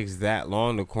 Oh, it takes that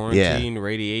long to quarantine,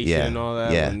 radiation and all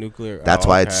that? Yeah. Nuclear. That's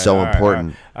why it's so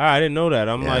important. All right, I didn't know that.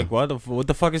 I'm like, what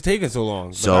the fuck is taking so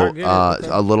long? So,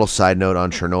 a little side note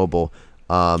on Chernobyl.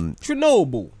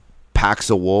 Chernobyl. Packs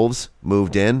of wolves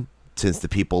moved in since the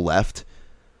people left.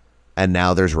 And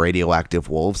now there's radioactive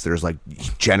wolves. There's like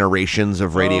generations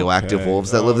of radioactive wolves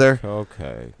that live there.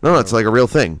 Okay. No, it's like a real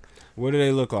thing. What do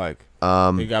they look like?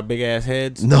 They got big ass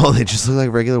heads? No, they just look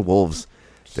like regular wolves.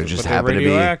 They just happen to be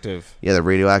radioactive. Yeah, they're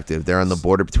radioactive. They're on the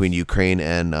border between Ukraine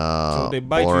and so if they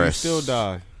bite you, you still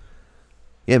die.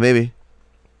 Yeah, maybe.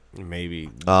 Maybe.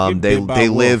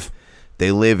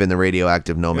 They live in the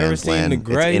radioactive no man's land. It's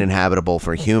uninhabitable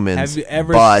for humans. Have you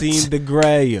ever seen the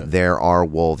Grey? There are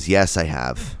wolves. Yes, I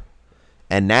have.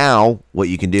 And now what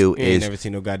you can do is never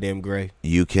seen no goddamn Grey.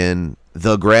 You can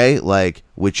the Grey, like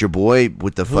with your boy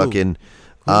with the fucking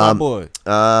my boy.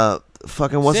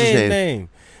 Fucking what's his name?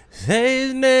 Say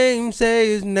his name, say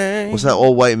his name. What's that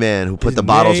old white man who put the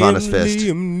bottles on his fist?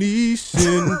 Liam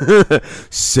Neeson.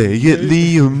 Say it,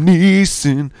 Liam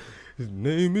Neeson. His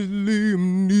name is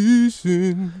Liam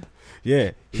Neeson.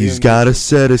 Yeah. He's got a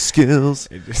set of skills.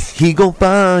 He gon'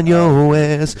 find your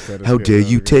ass. How dare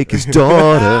you take his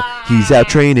daughter? He's out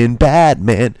training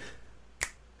Batman.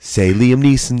 Say Liam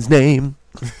Neeson's name.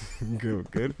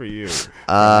 Good for you.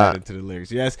 Into the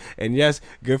lyrics. Yes, and yes,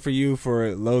 good for you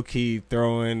for low key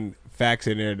throwing facts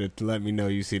in there to let me know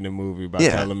you seen the movie by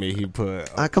telling me he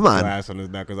put glass on his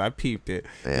knuckles. I peeped it.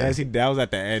 Yeah, that was at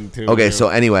the end too. Okay, so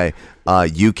anyway,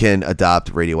 you can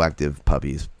adopt radioactive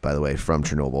puppies, by the way, from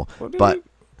Chernobyl. But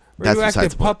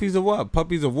radioactive puppies of what?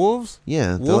 Puppies of wolves?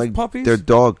 Yeah, wolf puppies.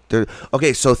 They're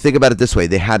okay. So think about it this way: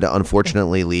 they had to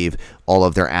unfortunately leave all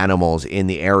of their animals in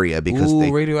the area because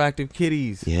radioactive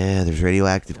kitties. Yeah, there's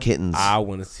radioactive kittens. I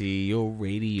want to see your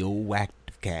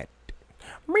radioactive cat.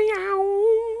 Meow.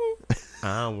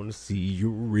 I want to see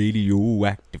your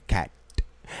radioactive cat.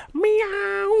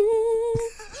 Meow.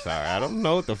 Sorry, I don't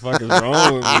know what the fuck is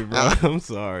wrong with me, bro. I'm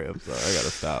sorry. I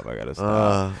gotta stop.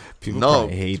 People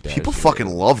probably hate that. People fucking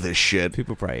love this shit.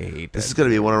 People probably hate that. This is gonna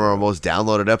be one of our most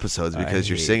downloaded episodes because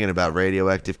you're singing about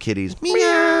radioactive kitties. Meow.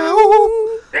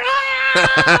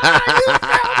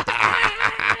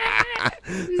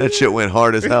 That shit went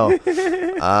hard as hell.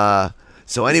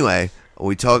 So anyway,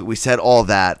 we said all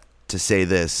that to say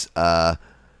this.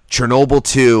 Chernobyl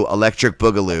 2 Electric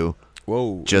Boogaloo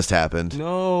just happened.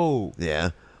 No.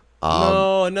 Yeah.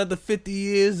 No, another 50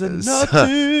 years of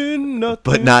nothing.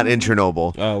 But not in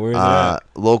Chernobyl. Oh, where is that?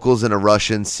 Locals in a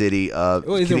Russian city.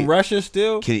 Is it Russia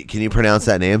still? Can you pronounce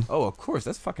that name? Oh, of course.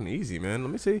 That's fucking easy, man.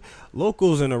 Let me see.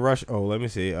 Locals in a Russia. Oh, let me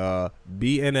see.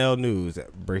 BNL News.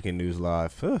 Breaking news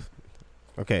live.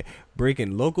 Okay.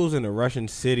 Breaking. Locals in the Russian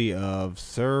city of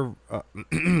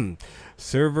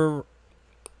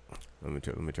Let me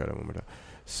try that one more time.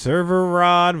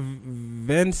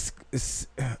 Severodvinsk.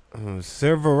 Spell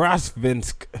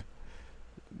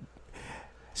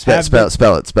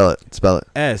it.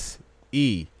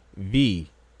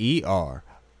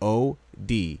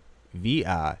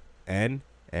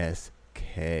 SEVERODVINSK.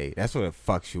 That's what it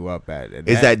fucks you up at.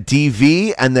 Is that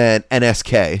DV and then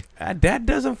NSK? That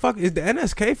doesn't fuck. The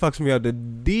NSK fucks me up. The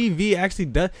DV actually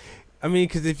does. I mean,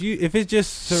 because if it's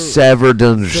just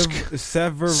Severdinsk.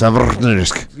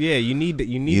 Yeah, you need the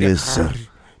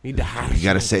You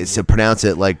gotta say it. Pronounce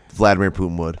it like Vladimir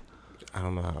Putin would. I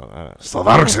don't know how.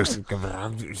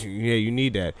 Yeah, you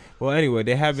need that. Well, anyway,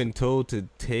 they have been told to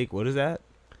take, what is that?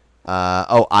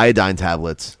 Iodine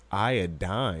tablets.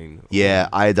 Iodine. Yeah,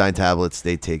 iodine tablets.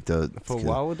 They take those.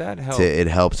 Why would that help? It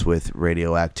helps with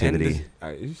radioactivity.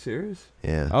 Are you serious?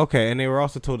 Yeah. Okay, and they were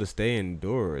also told to stay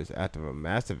indoors after a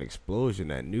massive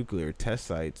explosion at nuclear test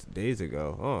sites days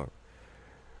ago.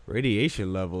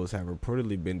 Radiation levels have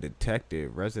reportedly been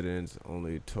detected. Residents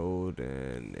only told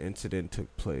an incident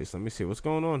took place. Let me see. What's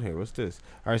going on here? What's this?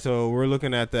 All right, so we're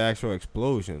looking at the actual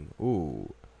explosion.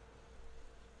 Ooh.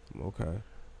 Okay.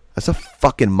 That's a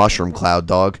fucking mushroom cloud,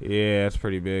 dog. Yeah, that's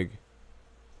pretty big.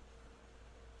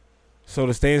 So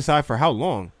to stay inside for how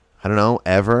long? I don't know.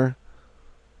 Ever.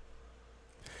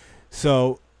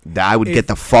 So I would get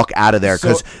the fuck out of there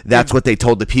because that's what they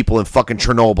told the people in fucking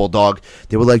Chernobyl, dog.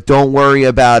 They were like, don't worry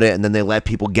about it. And then they let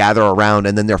people gather around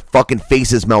and then their fucking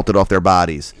faces melted off their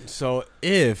bodies. So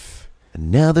if...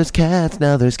 And now there's cats.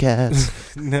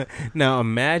 Now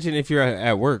imagine if you're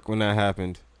at work when that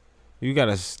happened. You got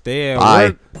to stay at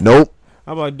work. Nope.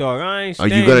 I'm like, dog, I ain't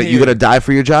staying Are you gonna die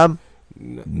for your job?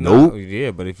 Nope.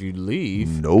 Yeah, but if you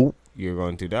leave... Nope. You're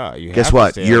going to die. Guess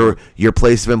what? Your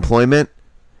place of employment...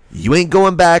 You ain't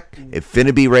going back. It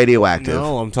finna be radioactive.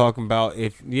 No, I'm talking about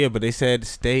but they said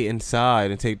stay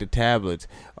inside and take the tablets.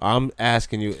 I'm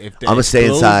asking you if I'm gonna stay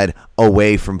inside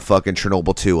away from fucking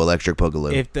Chernobyl 2 Electric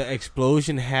Boogaloo. If the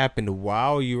explosion happened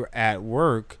while you were at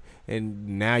work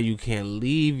and now you can't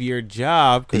leave your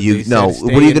job what are you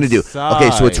gonna do?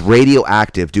 Okay, so it's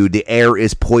radioactive, dude. The air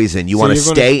is poison. You want to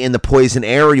stay in the poison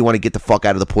air or you want to get the fuck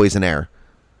out of the poison air?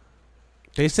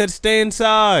 They said stay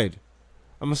inside.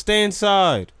 I'm gonna stay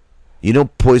inside. You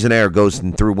know poison air goes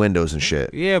through windows and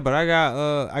shit. Yeah, but I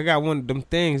got one of them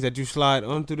things that you slide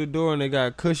onto the door and they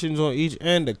got cushions on each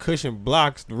end. The cushion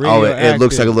blocks the radioactive. It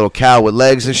looks like a little cow with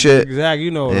legs and shit. Exactly. You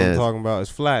know what I'm talking about.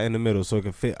 It's flat in the middle so it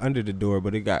can fit under the door,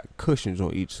 but it got cushions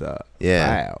on each side.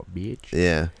 Yeah. Wow, bitch.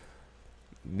 Yeah.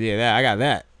 Yeah, I got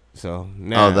that. So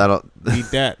now that'll beat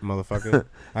that, motherfucker.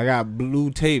 I got blue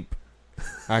tape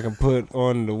I can put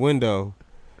on the window.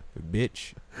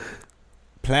 Bitch.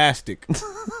 Plastic.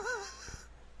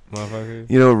 Motherfucker.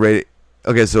 You know,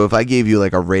 okay, so if I gave you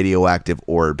like a radioactive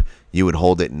orb, you would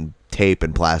hold it in tape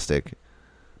and plastic,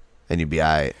 and you'd be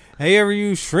alright. Hey, ever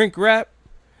use shrink wrap?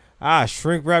 I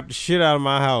shrink wrap the shit out of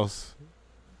my house.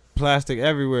 Plastic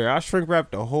everywhere. I shrink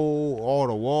wrap all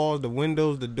the walls, the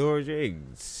windows, the doors. You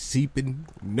ain't seeping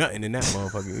nothing in that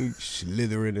motherfucker. You ain't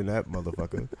slithering in that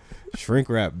motherfucker. Shrink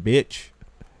wrap, bitch.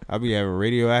 I be having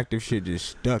radioactive shit just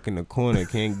stuck in the corner,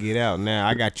 can't get out. Now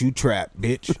I got you trapped,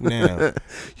 bitch. Now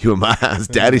you in my house,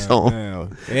 daddy's home. Now.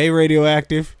 Hey,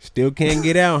 radioactive, still can't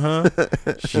get out, huh?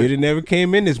 Shoulda never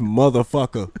came in this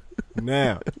motherfucker.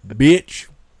 Now, bitch.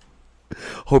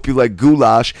 Hope you like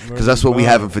goulash, because that's what we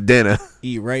having for dinner.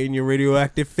 Eat right in your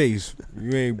radioactive face.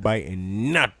 You ain't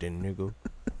biting nothing, nigga.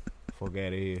 Fuck out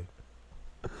of here.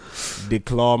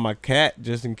 Declaw my cat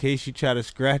just in case she try to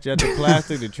scratch at the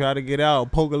plastic to try to get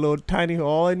out. Poke a little tiny hole.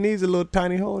 All it needs is a little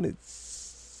tiny hole and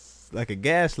it's like a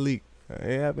gas leak. I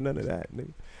ain't having none of that,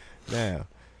 nigga. Now,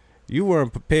 you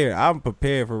weren't prepared. I'm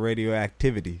prepared for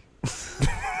radioactivity.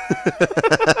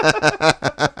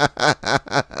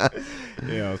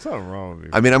 Yeah, something wrong with me.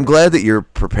 I mean, I'm glad that you're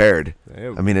prepared.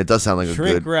 Yeah. I mean, it does sound like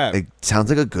shrink wrap. It sounds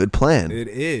like a good plan. It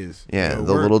is. Yeah,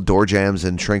 the little door jams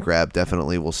and shrink wrap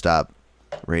definitely will stop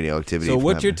radioactivity. So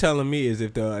what you're telling me is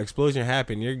if the explosion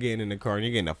happened, you're getting in the car and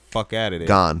you're getting the fuck out of there.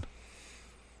 Gone.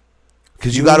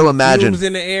 Because you got to imagine.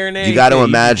 In the air and you got to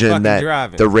imagine that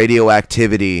driving. The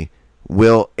radioactivity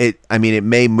it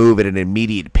may move at an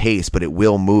immediate pace, but it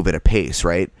will move at a pace,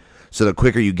 right? So the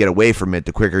quicker you get away from it,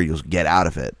 the quicker you'll get out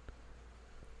of it.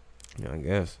 Yeah, I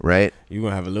guess. Right? You're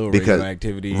going to have a little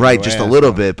radioactivity. Right, just a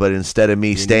little bit, but instead of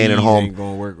me staying at home ain't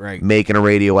gonna work right. making a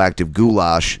radioactive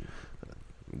goulash,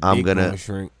 I'm going to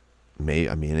shrink.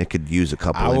 I mean, it could use a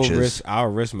couple inches. I'll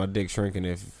risk my dick shrinking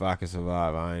if I can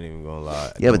survive. I ain't even going to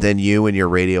lie. Yeah, but then you and your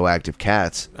radioactive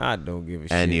cats. I don't give a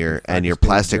shit. And your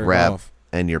plastic wrap.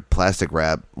 And your plastic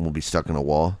wrap will be stuck in a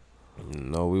wall.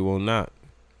 No, we will not.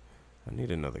 I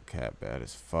need another cat bad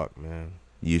as fuck, man.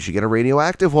 You should get a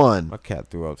radioactive one. My cat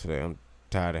threw up today. I'm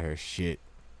tired of her shit.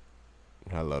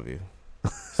 I love you.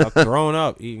 Stop throwing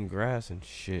up, eating grass and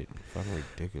shit. Fucking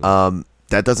ridiculous.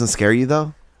 That doesn't scare you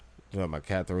though? My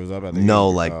cat throws up at the No,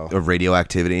 like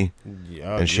radioactivity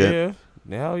and shit.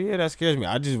 Yeah. Hell yeah, that scares me.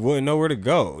 I just wouldn't know where to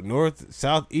go. North,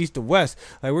 south, east, or west.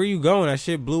 Like, where you going? That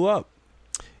shit blew up.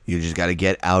 You just got to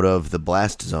get out of the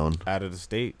blast zone. Out of the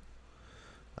state.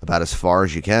 About as far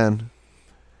as you can.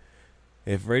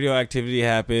 If radioactivity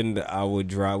happened, I would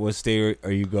drive. What state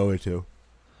are you going to?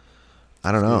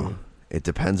 I don't know. It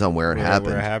depends on where it happened.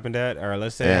 Where it happened at, or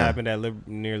let's say it happened at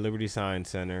near Liberty Science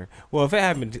Center. Well, if it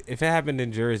happened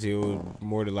in Jersey, it would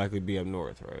more than likely be up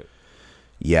north, right?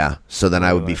 Yeah. So then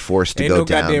I would be forced to go down. Ain't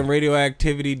no goddamn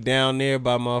radioactivity down there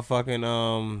by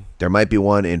motherfucking There might be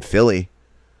one in Philly.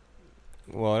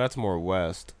 Well, that's more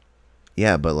west.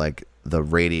 Yeah, but like the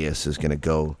radius is gonna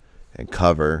go and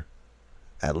cover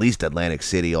at least Atlantic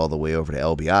City all the way over to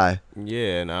LBI.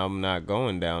 Yeah, and I'm not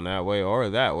going down that way or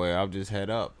that way. I'll just head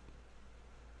up.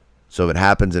 So if it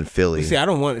happens in Philly... See, I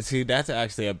don't want to... See, that's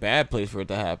actually a bad place for it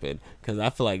to happen. Because I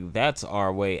feel like that's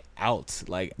our way out.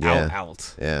 Like,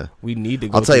 out. Yeah. We need to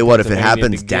go I'll tell you what, if it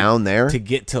happens down there... To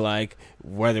get to, like,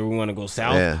 whether we want to go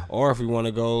south or if we want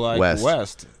to go, like,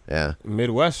 west. Yeah.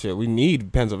 Midwest shit. We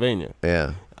need Pennsylvania.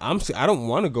 Yeah. I don't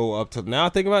want to go up to... Now I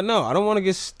think about I don't want to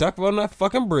get stuck on that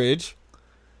fucking bridge.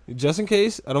 Just in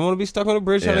case. I don't want to be stuck on a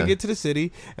bridge trying to get to the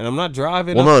city. And I'm not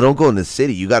driving. Well, no, don't go in the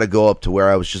city. You got to go up to where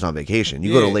I was just on vacation.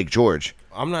 You go to Lake George.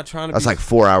 I'm not trying to That's like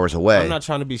 4 hours away. I'm not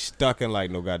trying to be stuck in like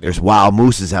no goddamn... There's wild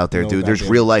mooses out there, dude. There's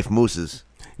real life mooses.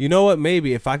 You know what?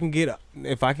 Maybe if I can get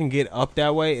up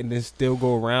that way and then still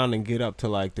go around and get up to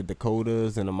like the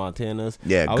Dakotas and the Montanas.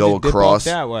 Yeah, go across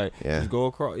that way. Yeah. Just go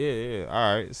across. Yeah.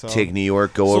 All right. So take New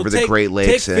York, go over the Great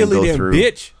Lakes and Philly go then, through.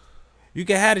 Bitch. You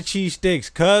can have the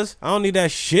cheesesteaks, cuz. I don't need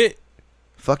that shit.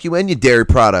 Fuck you and your dairy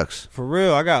products. For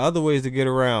real, I got other ways to get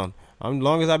around. As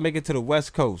long as I make it to the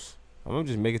West Coast. I'm going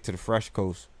to just make it to the Fresh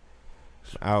Coast.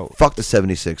 Out. Fuck the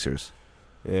 76ers.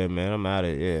 Yeah, man, I'm out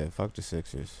of it. Yeah, fuck the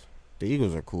Sixers. The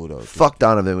Eagles are cool, though. Fuck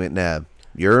Donovan McNabb.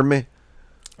 You heard me?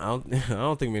 I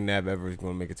don't think McNabb ever is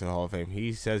going to make it to the Hall of Fame.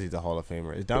 He says he's a Hall of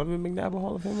Famer. Is Donovan McNabb a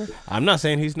Hall of Famer? I'm not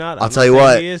saying he's not. I'll tell you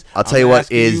what.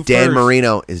 Is Dan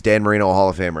Marino a Hall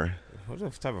of Famer? What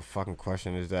type of fucking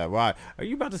question is that? Why are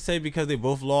you about to say because they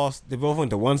both lost? They both went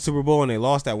to one Super Bowl and they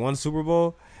lost that one Super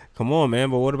Bowl. Come on, man.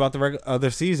 But what about the other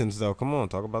seasons, though? Come on,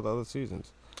 talk about the other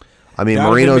seasons. I mean,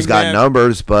 Marino's got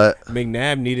numbers, but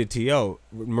McNabb needed T.O.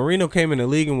 Marino came in the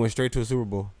league and went straight to a Super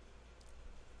Bowl.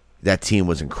 That team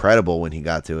was incredible when he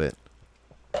got to it.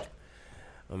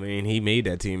 I mean, he made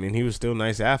that team, and he was still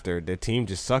nice after. The team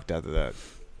just sucked after that.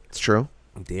 It's true.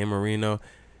 Dan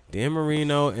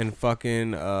Marino and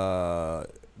fucking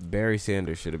Barry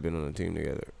Sanders should have been on the team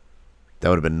together. That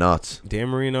would have been nuts. Dan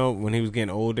Marino, when he was getting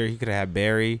older, he could have had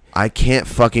Barry. I can't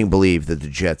fucking believe that the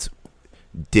Jets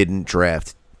didn't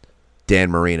draft Dan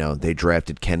Marino. They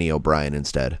drafted Kenny O'Brien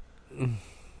instead.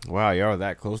 Wow, y'all are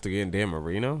that close to getting Dan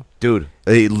Marino? Dude,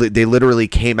 they literally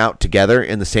came out together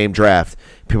in the same draft.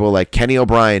 People were like, Kenny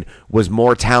O'Brien was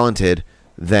more talented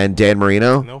than Dan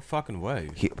Marino. No fucking way.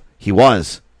 He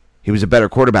was. He was a better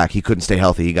quarterback. He couldn't stay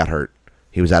healthy. He got hurt.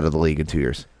 He was out of the league in 2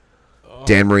 years.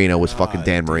 Dan Marino was fucking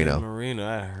Dan Marino. Dan Marino,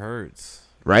 that hurts.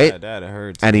 Right? That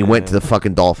hurts. And he went to the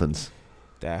fucking Dolphins.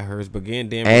 That hurts. But again,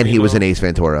 Dan Marino. And he was an Ace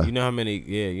Ventura. You know how many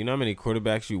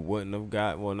quarterbacks you wouldn't have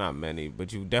got? Well, not many,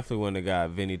 but you definitely wouldn't have got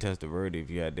Vinny Testaverde if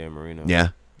you had Dan Marino. Yeah.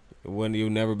 Wouldn't you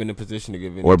never been in a position to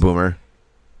get Vinny? Or Boomer.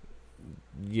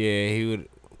 Yeah, he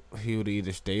would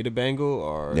either stayed a Bengal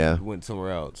or went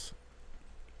somewhere else.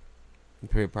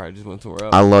 He probably just went somewhere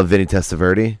else. I love Vinny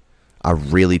Testaverde. I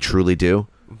really, truly do.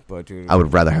 But I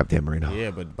would rather have Dan Marino. Yeah,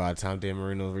 but by the time Dan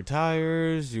Marino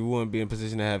retires, you wouldn't be in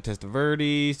position to have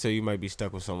Testaverde, so you might be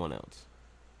stuck with someone else.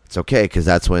 It's okay, because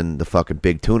that's when the fucking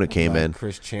big tuna came in.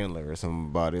 Chris Chandler or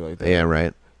somebody like that. Yeah,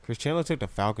 right. Chris Chandler took the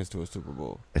Falcons to a Super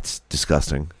Bowl. It's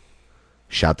disgusting.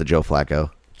 Shout to Joe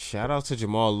Flacco. Shout out to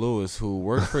Jamal Lewis, who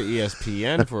worked for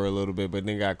ESPN for a little bit, but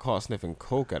then got caught sniffing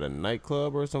coke at a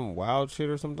nightclub or some wild shit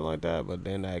or something like that. But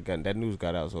then that news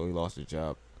got out, so he lost his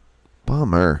job.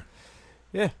 Bummer.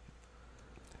 Yeah.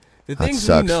 The that things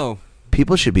sucks. we know.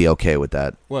 People should be okay with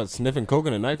that. What, sniffing coke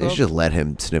in a nightclub? They should just let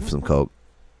him sniff some coke.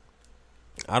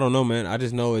 I don't know, man. I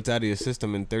just know it's out of your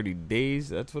system in 30 days.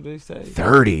 That's what they say.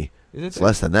 30? Is it it's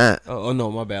less than that. Oh,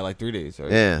 no, my bad. Like 3 days.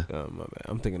 Right? Yeah. My bad.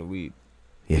 I'm thinking of weed.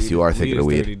 Yes, you are thinking of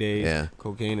weed. 30 days. Yeah.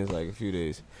 Cocaine is like a few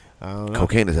days. I don't know.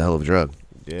 Cocaine is a hell of a drug.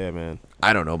 Yeah, man.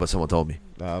 I don't know, but someone told me.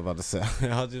 I was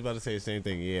just about to say the same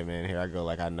thing. Yeah, man. Here I go.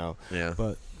 Like I know. Yeah.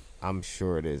 But I'm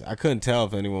sure it is. I couldn't tell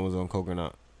if anyone was on coke or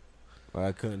not. Well,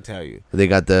 I couldn't tell you. They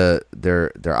got their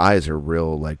eyes are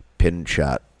real like pin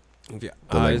shot. They're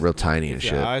like real tiny and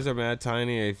shit. Your eyes are mad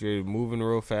tiny. If you're moving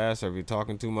real fast or if you're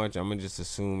talking too much, I'm gonna just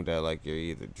assume that like you're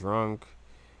either drunk,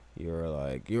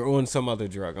 you're on some other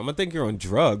drug. I'm gonna think you're on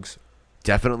drugs.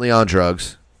 Definitely on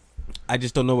drugs. I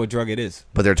just don't know what drug it is.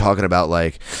 But they're talking about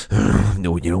like,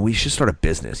 no, we should start a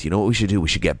business. You know what we should do? We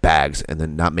should get bags and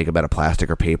then not make them out of plastic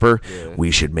or paper. Yeah.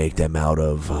 We should make them out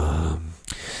of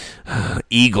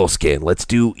eagle skin. Let's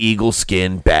do eagle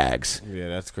skin bags. Yeah,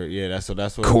 that's great. Yeah, that's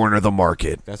what corner the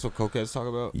market. That's what cokeheads talk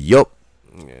about. Yup.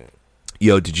 Yeah.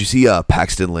 Yo, did you see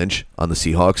Paxton Lynch on the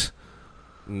Seahawks?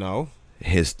 No.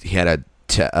 He had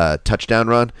a touchdown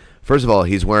run. First of all,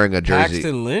 he's wearing a jersey.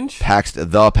 Paxton Lynch.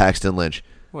 Paxton Lynch.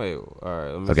 Wait, all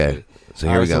right. Let me okay, see. So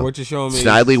here we go. So what you're showing me?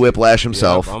 Snidely Whiplash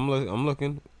himself. Yeah, I'm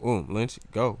looking. Ooh, Lynch,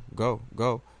 go.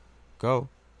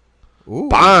 Ooh,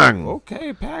 bang.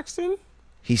 Okay, Paxton.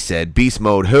 He said, "Beast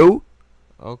mode, who?"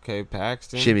 Okay,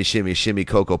 Paxton. Shimmy, shimmy, shimmy,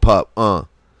 Cocoa Pup.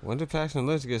 When did Paxton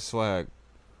Lynch get swag?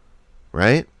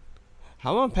 Right.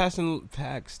 How long Paxton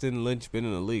Lynch been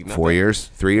in the league? 4 years,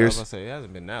 3 years. I was gonna say it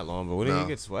hasn't been that long, but when did he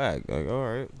get swag? Like, all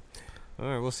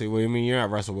right, we'll see. Well, I mean, you're not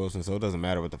Russell Wilson, so it doesn't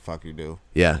matter what the fuck you do.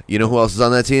 Yeah, you know who else is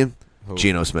on that team? Who?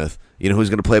 Geno Smith. You know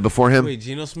who's gonna play before him? Wait,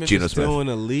 Geno Smith is still in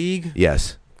the league?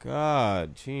 Yes.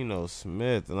 God, Geno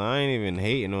Smith, and I ain't even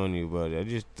hating on you, but I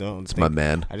just don't. It's my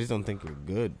man. I just don't think you're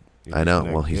good. I know.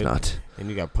 Well, he's not. And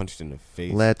you got punched in the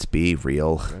face. Let's be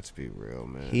real. Let's be real,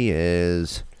 man. He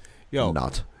is.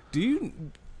 Not. You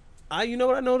know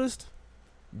what I noticed?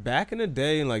 Back in the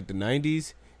day, in like the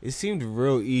 90s, it seemed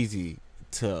real easy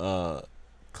to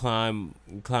climb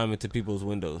into people's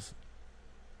windows.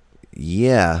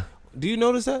 Yeah. Do you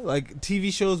notice that? Like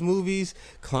TV shows, movies,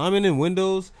 climbing in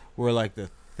windows were like the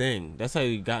thing. That's how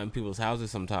you got in people's houses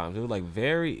sometimes. It was like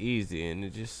very easy, and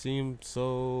it just seemed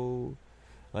so.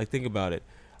 Like, think about it.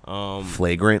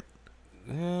 Flagrant.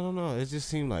 I don't know. It just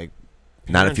seemed like.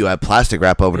 Not if you had plastic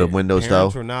wrap over the windows,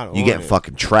 though. You get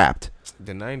fucking trapped.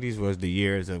 The 90s was the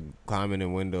years of climbing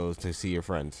in windows to see your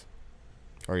friends,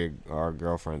 or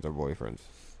girlfriends or boyfriends.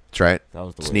 That's right. That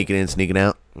was the sneaking in, sneaking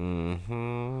out.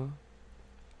 Mm-hmm.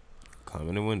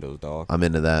 Climbing in windows, dog. I'm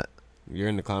into that. You're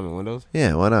into climbing windows?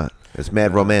 Yeah, why not? It's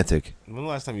mad romantic. When the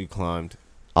last time you climbed?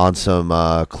 On some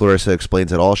Clarissa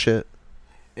Explains It All shit?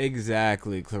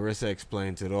 Exactly. Clarissa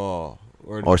Explains It All.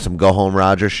 Or some Go Home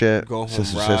Roger shit. Go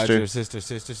Home Roger,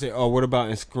 sister. Oh, what about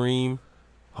in Scream?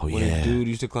 Oh, when yeah. the dude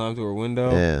used to climb through a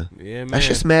window. Yeah. Yeah, man. That's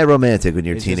just mad romantic when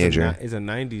you're a teenager. It's a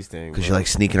 90s thing. Because you're like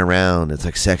sneaking around. It's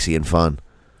like sexy and fun.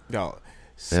 Yo.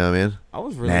 You know what I mean? I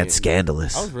was really mad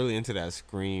scandalous. I was really into that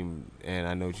Scream and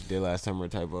I Know What You Did Last Summer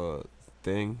type of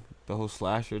thing. The whole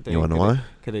slasher thing. You wanna know why?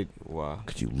 Why?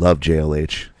 Because you love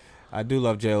JLH. I do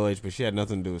love JLH, but she had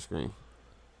nothing to do with Scream.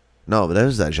 No, but that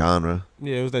was that genre.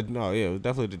 Yeah, it was that. No, yeah, it was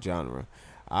definitely the genre.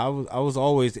 I was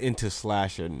always into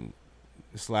slasher.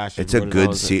 It's a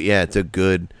good it's a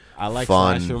good. I like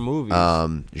fun, slasher movies.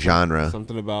 Genre.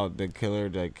 Something about the killer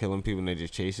that killing people and they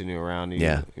just chasing you around.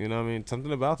 Yeah. You know what I mean?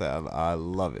 Something about that. I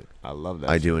love it. I love that.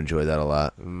 I do enjoy that a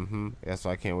lot. Mm-hmm. That's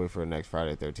why I can't wait for the next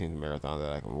Friday 13th marathon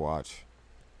that I can watch.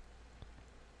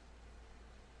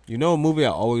 You know a movie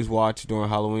I always watch during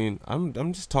Halloween?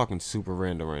 I'm just talking super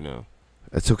random right now.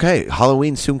 It's okay.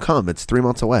 Halloween soon come. It's 3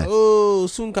 months away. Oh,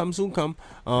 soon come.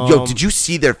 Yo, did you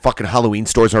see their fucking Halloween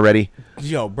stores already?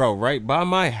 Yo, bro, right by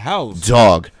my house.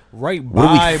 Dog. Right by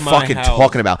what are we fucking house.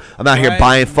 Talking about? I'm out here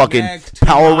buying fucking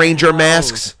Power Ranger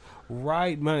masks.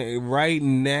 Right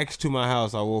next to my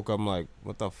house. I woke up, I'm like,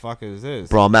 what the fuck is this?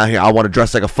 Bro, I'm out here. I want to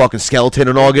dress like a fucking skeleton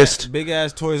in August. Big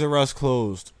ass Toys R Us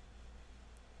closed.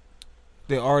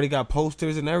 They already got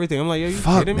posters and everything. I'm like, are you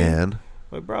kidding me? Man.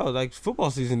 Like, bro, like football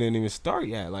season didn't even start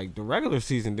yet. Like the regular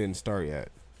season didn't start yet.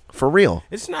 For real.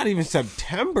 It's not even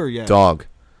September yet. Dog.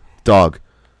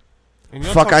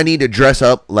 Fuck, I need to dress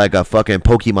up like a fucking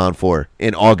Pokemon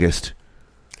in August.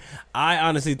 I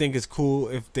honestly think it's cool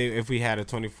if we had a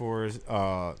 24s.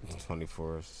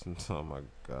 Oh my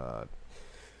god.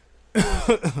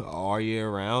 All year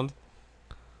round.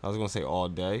 I was gonna say all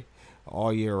day.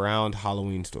 All year round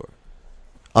Halloween store.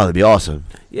 Oh, that'd be awesome.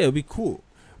 Yeah, it'd be cool.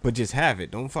 But just have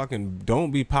it.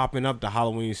 Don't be popping up the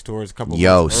Halloween stores a couple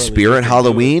Yo, months early. Spirit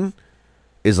Halloween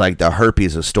is like the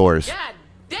herpes of stores. God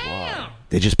damn. Wow.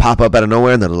 They just pop up out of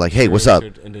nowhere and they're like, "Hey, what's up?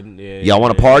 Y'all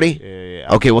want to party?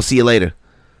 Yeah. Okay, we'll see you later."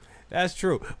 That's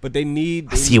true. But they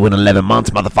need. See you in 11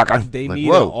 months, motherfucker. They need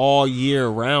an all year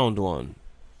round one.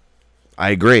 I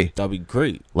agree. That'd be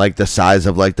great. Like the size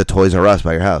of like the Toys R Us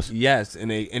by your house. Yes,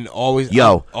 and always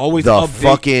always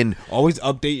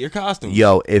update your costume.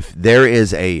 Yo, if there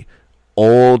is a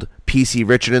old PC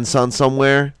Richard and Son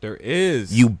somewhere, There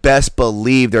is. you best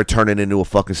believe they're turning into a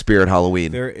fucking Spirit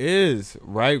Halloween. There is.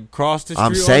 Right across the street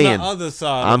I'm saying, on the other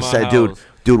side I'm of my saying, house.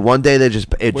 dude, one day it With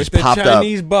just the popped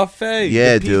Chinese up. buffet.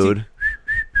 Yeah, the PC dude.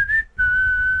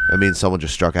 I mean, someone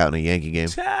just struck out in a Yankee game.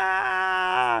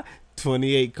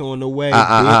 28 going away,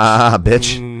 bitch.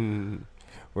 Bitch.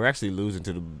 We're actually losing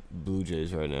to the Blue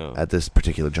Jays right now. At this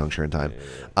particular juncture in time.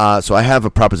 So I have a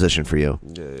proposition for you.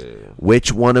 Yeah.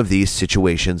 Which one of these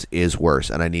situations is worse?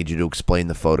 And I need you to explain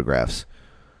the photographs.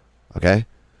 Okay?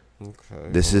 Okay.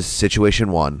 This is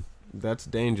situation 1. That's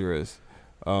dangerous.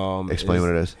 Explain what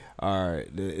it is. All right.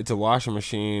 It's a washing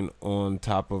machine on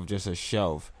top of just a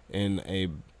shelf in a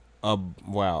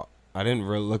wow. I didn't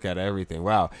really look at everything.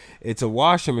 Wow. It's a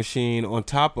washing machine on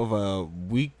top of a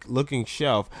weak-looking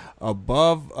shelf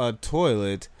above a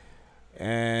toilet,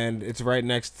 and it's right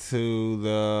next to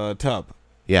the tub.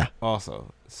 Yeah.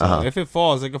 Also. So if it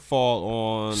falls, it could fall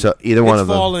on... So either one of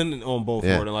them. It's falling on both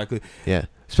more than likely. Yeah.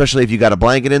 Especially if you got a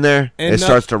blanket in there, and it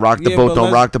starts to rock the boat.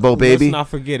 Don't rock the boat, baby. Let's not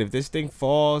forget, if this thing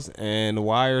falls and the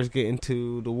wires get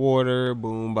into the water,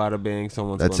 boom, bada bing,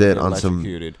 someone's going to get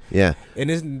electrocuted. Yeah.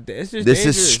 And it's just this dangerous.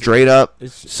 is straight up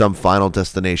some Final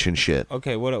Destination shit.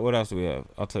 Okay, what else do we have?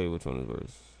 I'll tell you which one is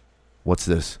worse. What's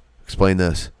this? Explain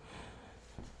this.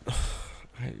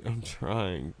 I'm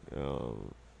trying.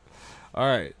 All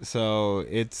right, so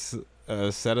it's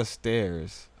a set of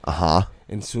stairs.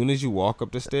 And as soon as you walk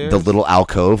up the stairs, the little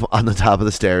alcove on the top of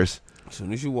the stairs. As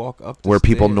soon as you walk up the where stairs,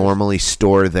 people normally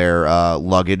store their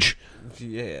luggage.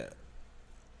 Yeah.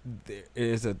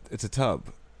 It's a tub.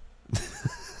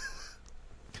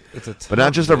 It's a tub. But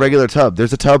not just a regular tub.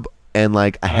 There's a tub and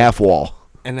like a half wall.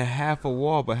 And a half a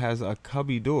wall, but has a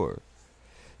cubby door.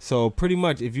 So pretty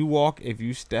much, if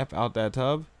you step out that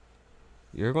tub,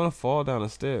 you're gonna fall down the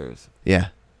stairs. Yeah.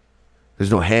 There's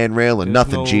no handrail and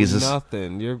nothing, Jesus.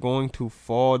 Nothing. You're going to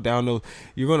fall down those.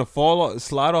 You're going to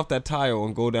slide off that tile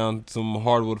and go down some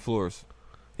hardwood floors.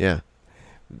 Yeah.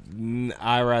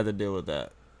 I'd rather deal with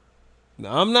that.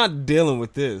 I'm not dealing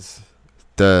with this.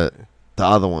 The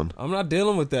other one. I'm not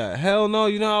dealing with that. Hell no.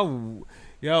 You know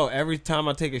how, every time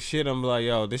I take a shit, I'm like,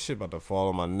 this shit about to fall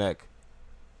on my neck.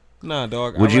 Nah,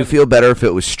 dog. Would you feel better if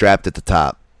it was strapped at the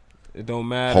top? It don't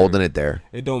matter. Holding it there.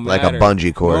 It don't matter. Like a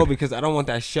bungee cord. No, because I don't want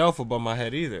that shelf above my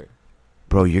head either.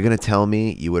 Bro, you're going to tell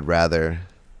me you would rather...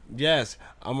 Yes,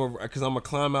 because I'm going to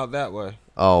climb out that way.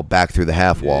 Oh, back through the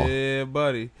half wall. Yeah,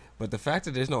 buddy. But the fact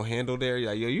that there's no handle there,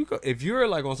 if you're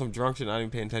like on some drunk shit not even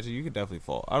paying attention, you could definitely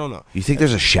fall. I don't know. You think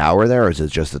there's a shower there, or is it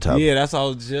just a tub? Yeah, that's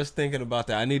all. I was just thinking about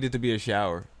that. I need it to be a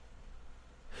shower.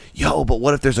 Yo, but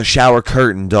what if there's a shower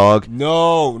curtain, dog?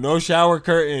 No shower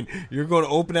curtain. You're going to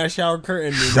open that shower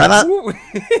curtain. Shut up.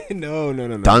 No.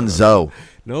 Dunzo.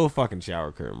 No fucking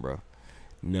shower curtain, bro.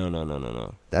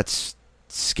 No. That's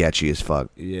sketchy as fuck.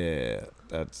 Yeah,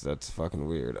 that's fucking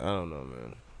weird. I don't know,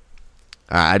 man.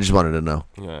 I just wanted to know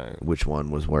which one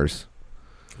was worse.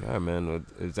 All right, man.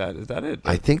 Is that it?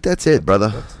 I think that's it,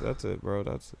 brother. That's it, bro.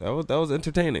 That was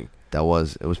entertaining. It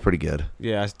was pretty good.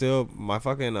 Yeah, my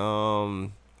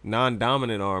fucking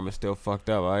non-dominant arm is still fucked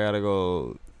up. I gotta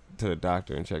go to the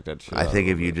doctor and check that shit out. I think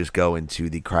if you just go into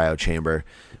the cryo chamber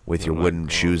with your wooden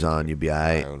shoes on, you'd be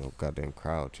alright. I don't know, goddamn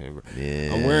cryo chamber.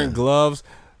 Yeah. I'm wearing gloves,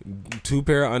 2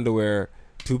 pair of underwear,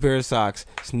 2 pair of socks,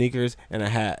 sneakers, and a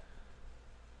hat.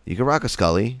 You can rock a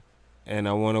Scully. And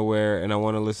I want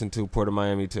to listen to Port of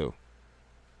Miami too.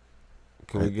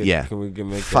 Can we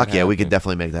make Fuck that yeah, we happen? could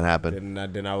definitely make that happen.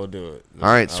 Then I will do it. All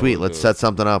right, sweet. Let's set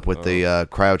something up with the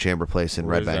cryo chamber place in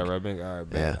Red Bank. Red Bank? All right,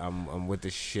 yeah. I'm with the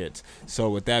shit. So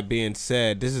with that being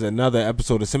said, this is another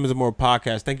episode of Simmons and More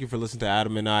Podcast. Thank you for listening to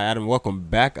Adam and I. Adam, welcome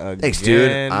back again. Thanks,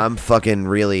 dude. I'm fucking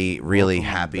really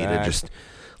happy to just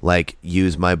like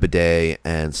use my bidet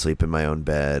and sleep in my own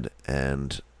bed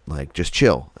and like just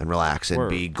chill and relax and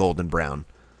be golden brown.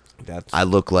 I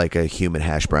look like a human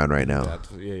hash brown right now.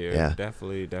 Yeah.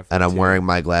 Definitely. And I'm wearing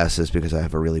my glasses because I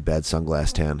have a really bad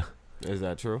sunglass tan. Is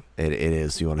that true? It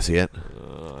is. You want to see it?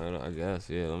 I guess.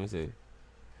 Yeah. Let me see.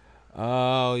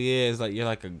 Oh yeah, it's like you're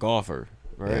like a golfer,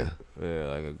 right? Yeah,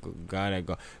 like a guy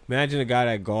that Imagine a guy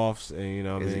that golfs, and you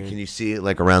know what I mean? Can you see it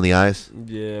like around the eyes?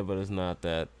 Yeah, but it's not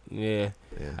that. Yeah.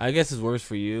 I guess it's worse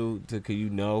for you because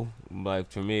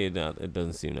like for me, it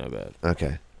doesn't seem that bad.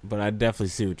 Okay. But I definitely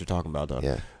see what you're talking about, though.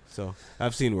 Yeah. So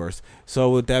I've seen worse. So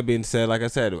with that being said, like I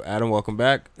said, Adam, welcome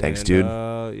back. Thanks, dude.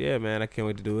 Yeah, man, I can't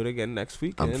wait to do it again next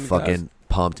week. I'm fucking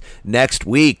pumped. Next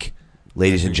week,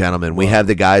 ladies and gentlemen, we have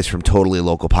the guys from Totally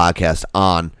Local Podcast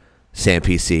on Sam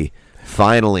PC.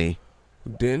 Finally.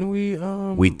 Didn't we?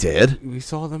 We did. We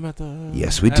saw them at the.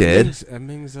 Yes, we did.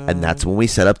 Ming's, and that's when we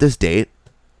set up this date.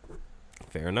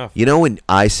 Fair enough. You know when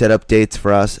I set up dates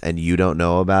for us and you don't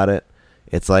know about it?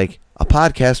 It's like a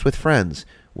podcast with friends.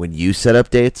 When you set up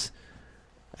dates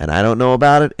and I don't know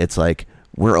about it, it's like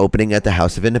we're opening at the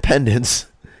House of Independence.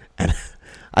 And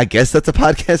I guess that's a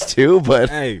podcast too, but...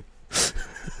 Hey.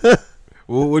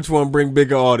 Well, which one bring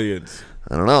bigger audience?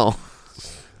 I don't know.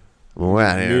 Well, we're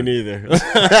out here. Me neither.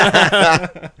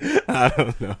 I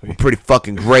don't know. We're pretty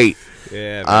fucking great.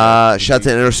 Yeah. Shout out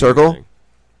to Inner Circle.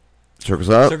 Circles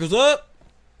up. Circles up.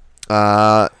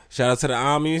 Shout out to the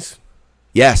Amis.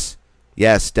 Yes,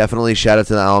 definitely. Shout out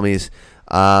to the Almies.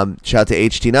 Shout out to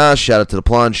HT Nash. Shout out to the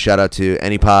Plunge. Shout out to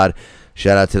AnyPod.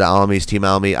 Shout out to the Almies, Team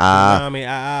Almy.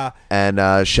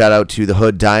 And shout out to the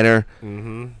Hood Diner.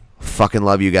 Mm-hmm. Fucking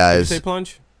love you guys. Did you say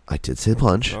Plunge? I did say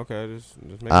Plunge. Okay. Just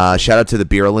shout out to the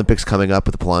Beer Olympics coming up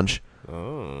with the Plunge.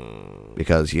 Oh.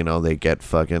 Because, they get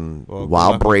fucking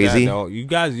wild brazy. You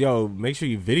guys, make sure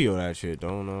you video that shit.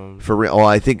 Don't For real. Oh,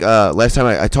 I think last time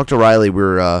I talked to Riley, we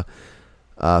were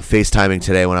FaceTiming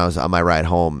today when I was on my ride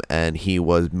home, and he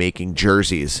was making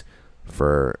jerseys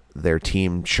for their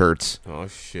team shirts. Oh,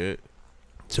 shit.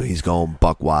 So he's going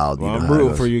buck wild. Well, I'm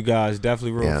rooting for you guys.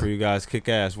 Definitely rooting for you guys. Kick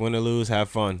ass. Win or lose, have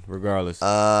fun, regardless.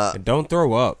 And don't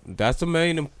throw up. That's the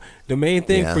main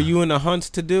thing for you and the Hunts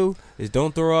to do is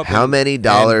don't throw up. How many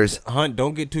dollars? Hunt,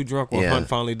 don't get too drunk when Hunt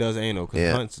finally does anal,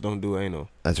 because Hunts don't do anal.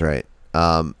 That's right.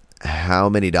 How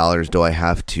many dollars do I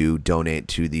have to donate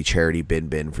to the charity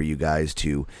bin for you guys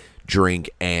to drink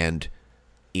and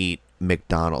eat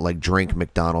drink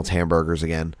McDonald's hamburgers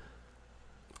again?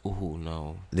 Ooh,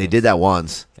 no. They did that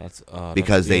once. That's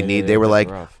because they were like,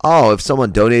 rough. Oh, if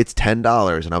someone donates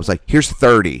 $10, and I was like, here's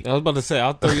 30. I was about to say,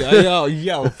 I'll throw you,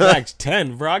 yo, facts,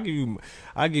 10, bro.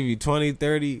 I'll give you 20,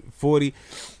 30, 40.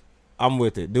 I'm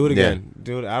with it. Do it again.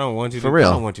 Do it. I don't want you to. For real.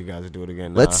 I don't want you guys to do it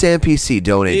again. Let Sam PC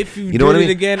donate. If you know what I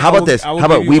mean? Again, how about this? How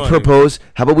about we propose?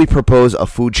 How about we propose a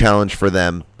food challenge for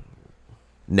them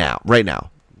right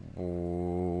now?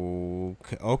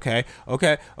 Okay.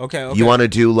 You want to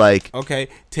do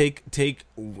take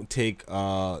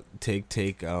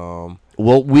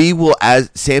well, we will,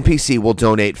 as Sam PC will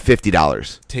donate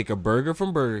 $50. Take a burger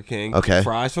from Burger King,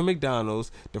 fries from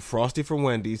McDonald's, the Frosty from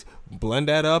Wendy's, blend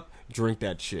that up, drink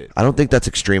that shit. I don't think that's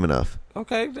extreme enough.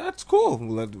 Okay, that's cool.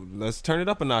 Let's turn it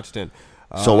up a notch then.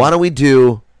 So why don't we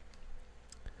do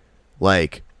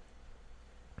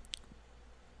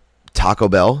Taco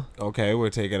Bell? Okay, we're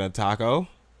taking a taco.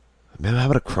 Man, how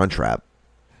about a Crunch Wrap?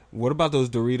 What about those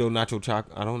Dorito Nacho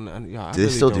Chocolate? I don't know. Do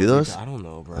they still do those? I don't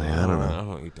know, bro. I don't know. I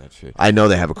don't eat that shit. I know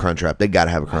they have a Crunch Wrap. They got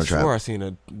to have a Crunch Wrap. I swore I seen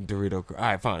a Dorito. All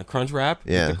right, fine. A Crunch Wrap.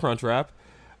 Yeah. The Crunch Wrap.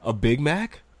 A Big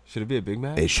Mac. Should it be a Big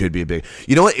Mac? It should be a big.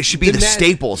 You know what? It should be the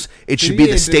staples. It should be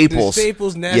the staples. The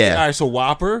staples. Nasty. Yeah. All right, so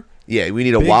Whopper. Yeah, we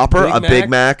need a Whopper, a Big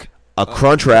Mac, a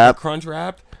Crunch Wrap. Crunch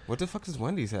Wrap. What the fuck does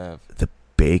Wendy's have? The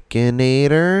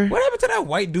Baconator. What happened to that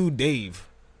white dude, Dave?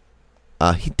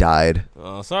 He died.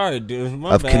 Oh, sorry, dude.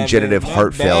 Of congenitive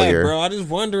heart failure. Bro, I was just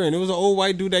wondering. It was an old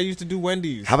white dude that used to do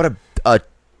Wendy's. How about a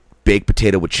baked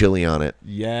potato with chili on it?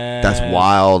 Yeah. That's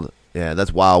wild. Yeah,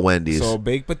 that's wild Wendy's. So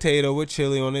baked potato with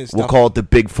chili on it. We'll call it the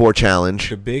Big 4 Challenge.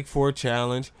 The Big 4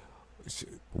 Challenge.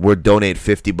 We'll donate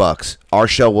 $50. Our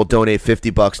show will donate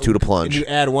 $50 to the Plunge. And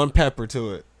you add one pepper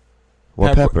to it.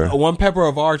 What pepper? One pepper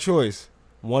of our choice.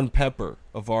 One pepper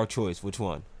of our choice. Which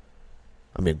one?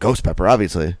 I mean, ghost pepper,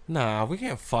 obviously. Nah, we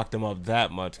can't fuck them up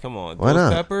that much. Come on, why ghost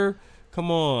not? Pepper. Come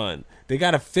on, they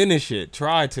gotta finish it.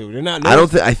 Try to. They're not. I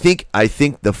don't think. I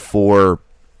think the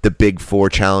Big 4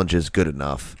 Challenge is good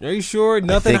enough. Are you sure?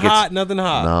 Nothing hot. Nothing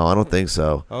hot. No, I don't think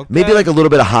so. Okay. Maybe like a little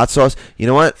bit of hot sauce. You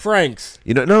know what? Frank's.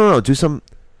 No. Do some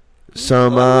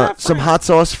hot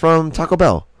sauce from Taco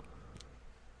Bell.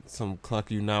 Some Cluck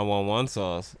You 911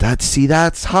 sauce.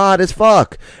 That's hot as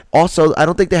fuck. Also, I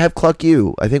don't think they have Cluck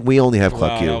You. I think we only have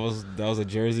Cluck You. That was a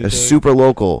Jersey. It's super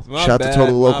local. Shout out to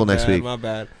Total Local next week. My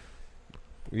bad.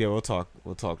 Yeah, we'll talk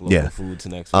local foods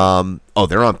next week. Oh,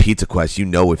 they're on Pizza Quest. You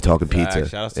know we've talking pizza.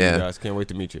 Shout out to you guys. Can't wait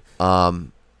to meet you.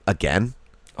 Again?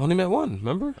 I only met one.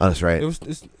 Remember? Oh, that's right.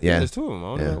 There's two of them. I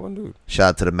only met one dude. Shout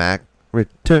out to the Mac.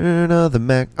 Return of the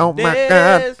Mac. Oh my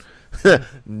God.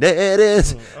 It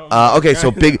is. Okay,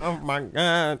 so big. Oh my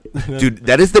God, dude,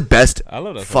 that is the best I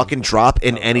love that fucking drop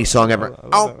in any song ever.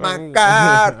 Oh my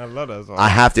God, I love that song. I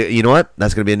have to. You know what?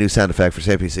 That's gonna be a new sound effect for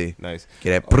SamPC. Nice.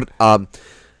 Get it.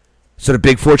 So the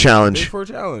Big 4 Challenge. Big 4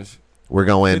 Challenge. We're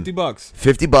going $50.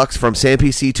 $50 from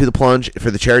SamPC to the Plunge for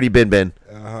the charity bin.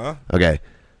 Okay.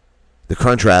 The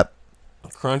Crunch Wrap.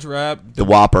 Crunch Wrap. The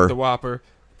Whopper. The Whopper.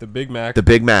 The Big Mac. The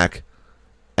Big Mac.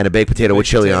 And a baked potato with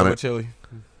chili on it. Chili.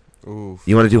 Ooh.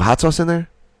 You want to do hot sauce in there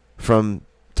from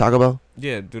Taco Bell?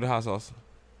 Yeah, do the hot sauce.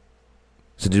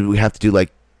 So do we have to do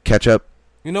like ketchup,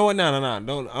 You know what? No. I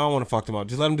don't want to fuck them up.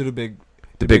 Just let them do the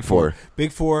big four.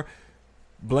 Big four.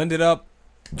 Blend it up.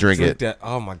 Drink it. That.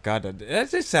 Oh my god, that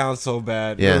just sounds so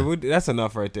bad. Yeah, that's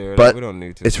enough right there. But we don't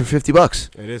need to. It's for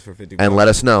 $50. It is for $50. And let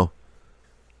us know.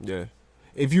 Yeah,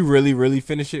 if you really, really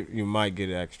finish it, you might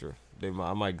get extra.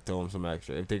 I might throw them some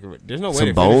extra. If they can, there's no way some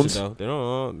they bones. finish it,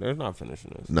 though. They're not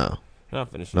finishing this. No. They're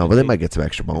not finishing. No, but they might get some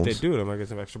extra bones. If they do, they might get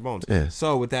some extra bones. Yeah.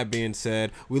 So with that being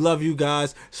said, we love you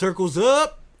guys. Circles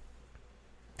up.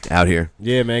 Out here.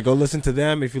 Yeah, man. Go listen to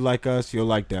them. If you like us, you'll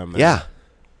like them, man. Yeah.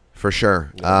 For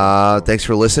sure. Thanks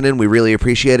for listening. We really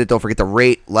appreciate it. Don't forget to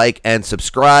rate, like, and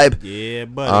subscribe. Yeah,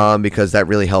 buddy. Because that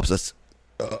really helps us.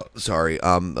 Sorry,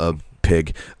 I'm a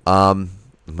pig. I'm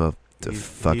a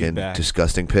fucking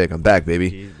disgusting pig. I'm back, baby.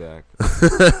 He's back.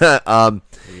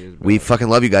 We fucking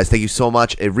love you guys. Thank you so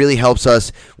much. It really helps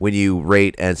us when you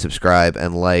rate and subscribe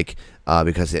and like,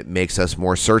 because it makes us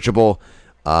more searchable.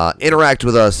 Interact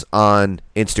with us on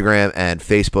Instagram and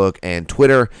Facebook and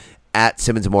Twitter at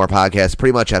Simmons and More Podcast,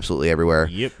 pretty much absolutely everywhere.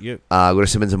 Yep. Go to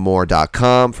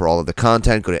simmonsandmore.com for all of the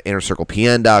content. Go to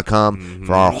innercirclepn.com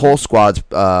for our whole squad's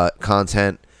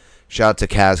content. Shout out to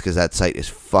Kaz because that site is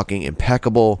fucking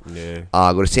impeccable. Yeah.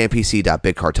 Go to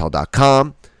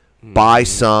sampc.bigcartel.com. Buy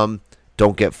some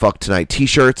Don't Get Fucked Tonight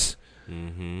t-shirts.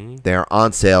 They're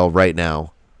on sale right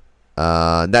now.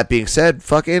 That being said,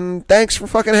 fucking thanks for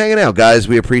fucking hanging out, guys.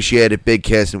 We appreciate it. Big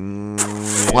kiss.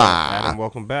 Adam,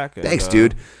 welcome back. Thanks,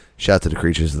 dude. Shout out to the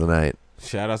Creatures of the Night.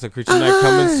 Shout out to Creatures of the Night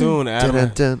coming soon, Adam. Dun,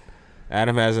 dun, dun.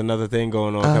 Adam has another thing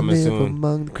going on coming soon.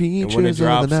 Among the creatures and when it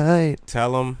drops, of the night.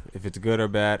 Tell them if it's good or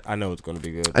bad. I know it's going to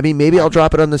be good. I mean, maybe I'll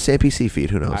drop it on the SamPC feed.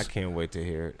 Who knows? I can't wait to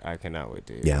hear it. I cannot wait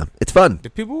to hear it. Yeah, it's fun.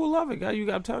 The people will love it.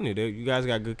 I'm telling you, you guys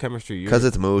got good chemistry. Because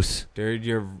it's Moose.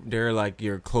 They're like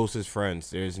your closest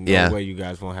friends. There's no way you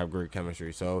guys won't have great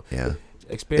chemistry. So yeah.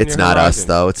 Expand it's your not horizon. us,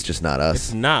 though. It's just not us.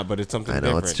 It's not, but it's something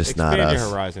different. I know, it's just Expand not us. Expand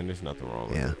your horizon. There's nothing wrong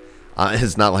with it.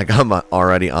 It's not like I'm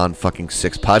already on fucking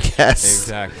 6 podcasts.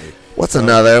 Exactly. What's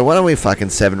another? Why don't we fucking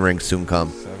 7 rings soon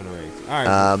come? 7 rings. All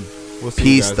right. We'll see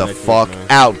peace you guys the next fuck week, man.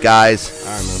 out, guys.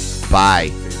 All right, man. Bye.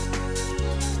 Peace.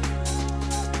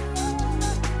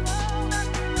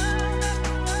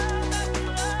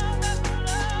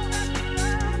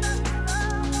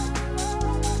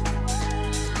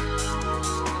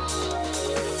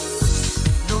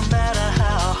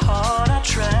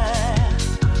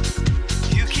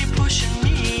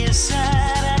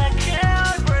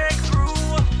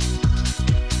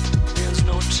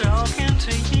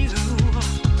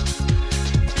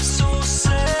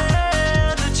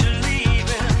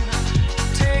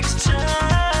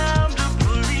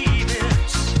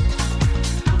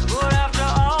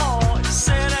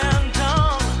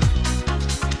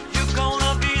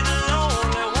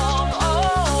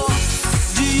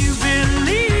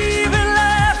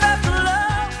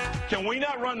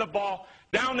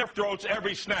 Throats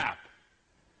every snap.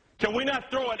 Can we not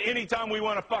throw it anytime we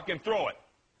want to fucking throw it?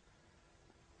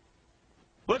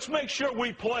 Let's make sure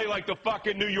we play like the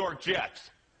fucking New York Jets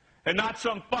and not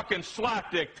some fucking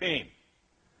slapdick team.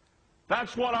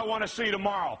 That's what I want to see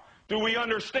tomorrow. Do we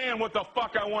understand what the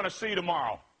fuck I want to see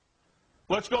tomorrow?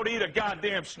 Let's go to eat a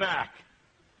goddamn snack.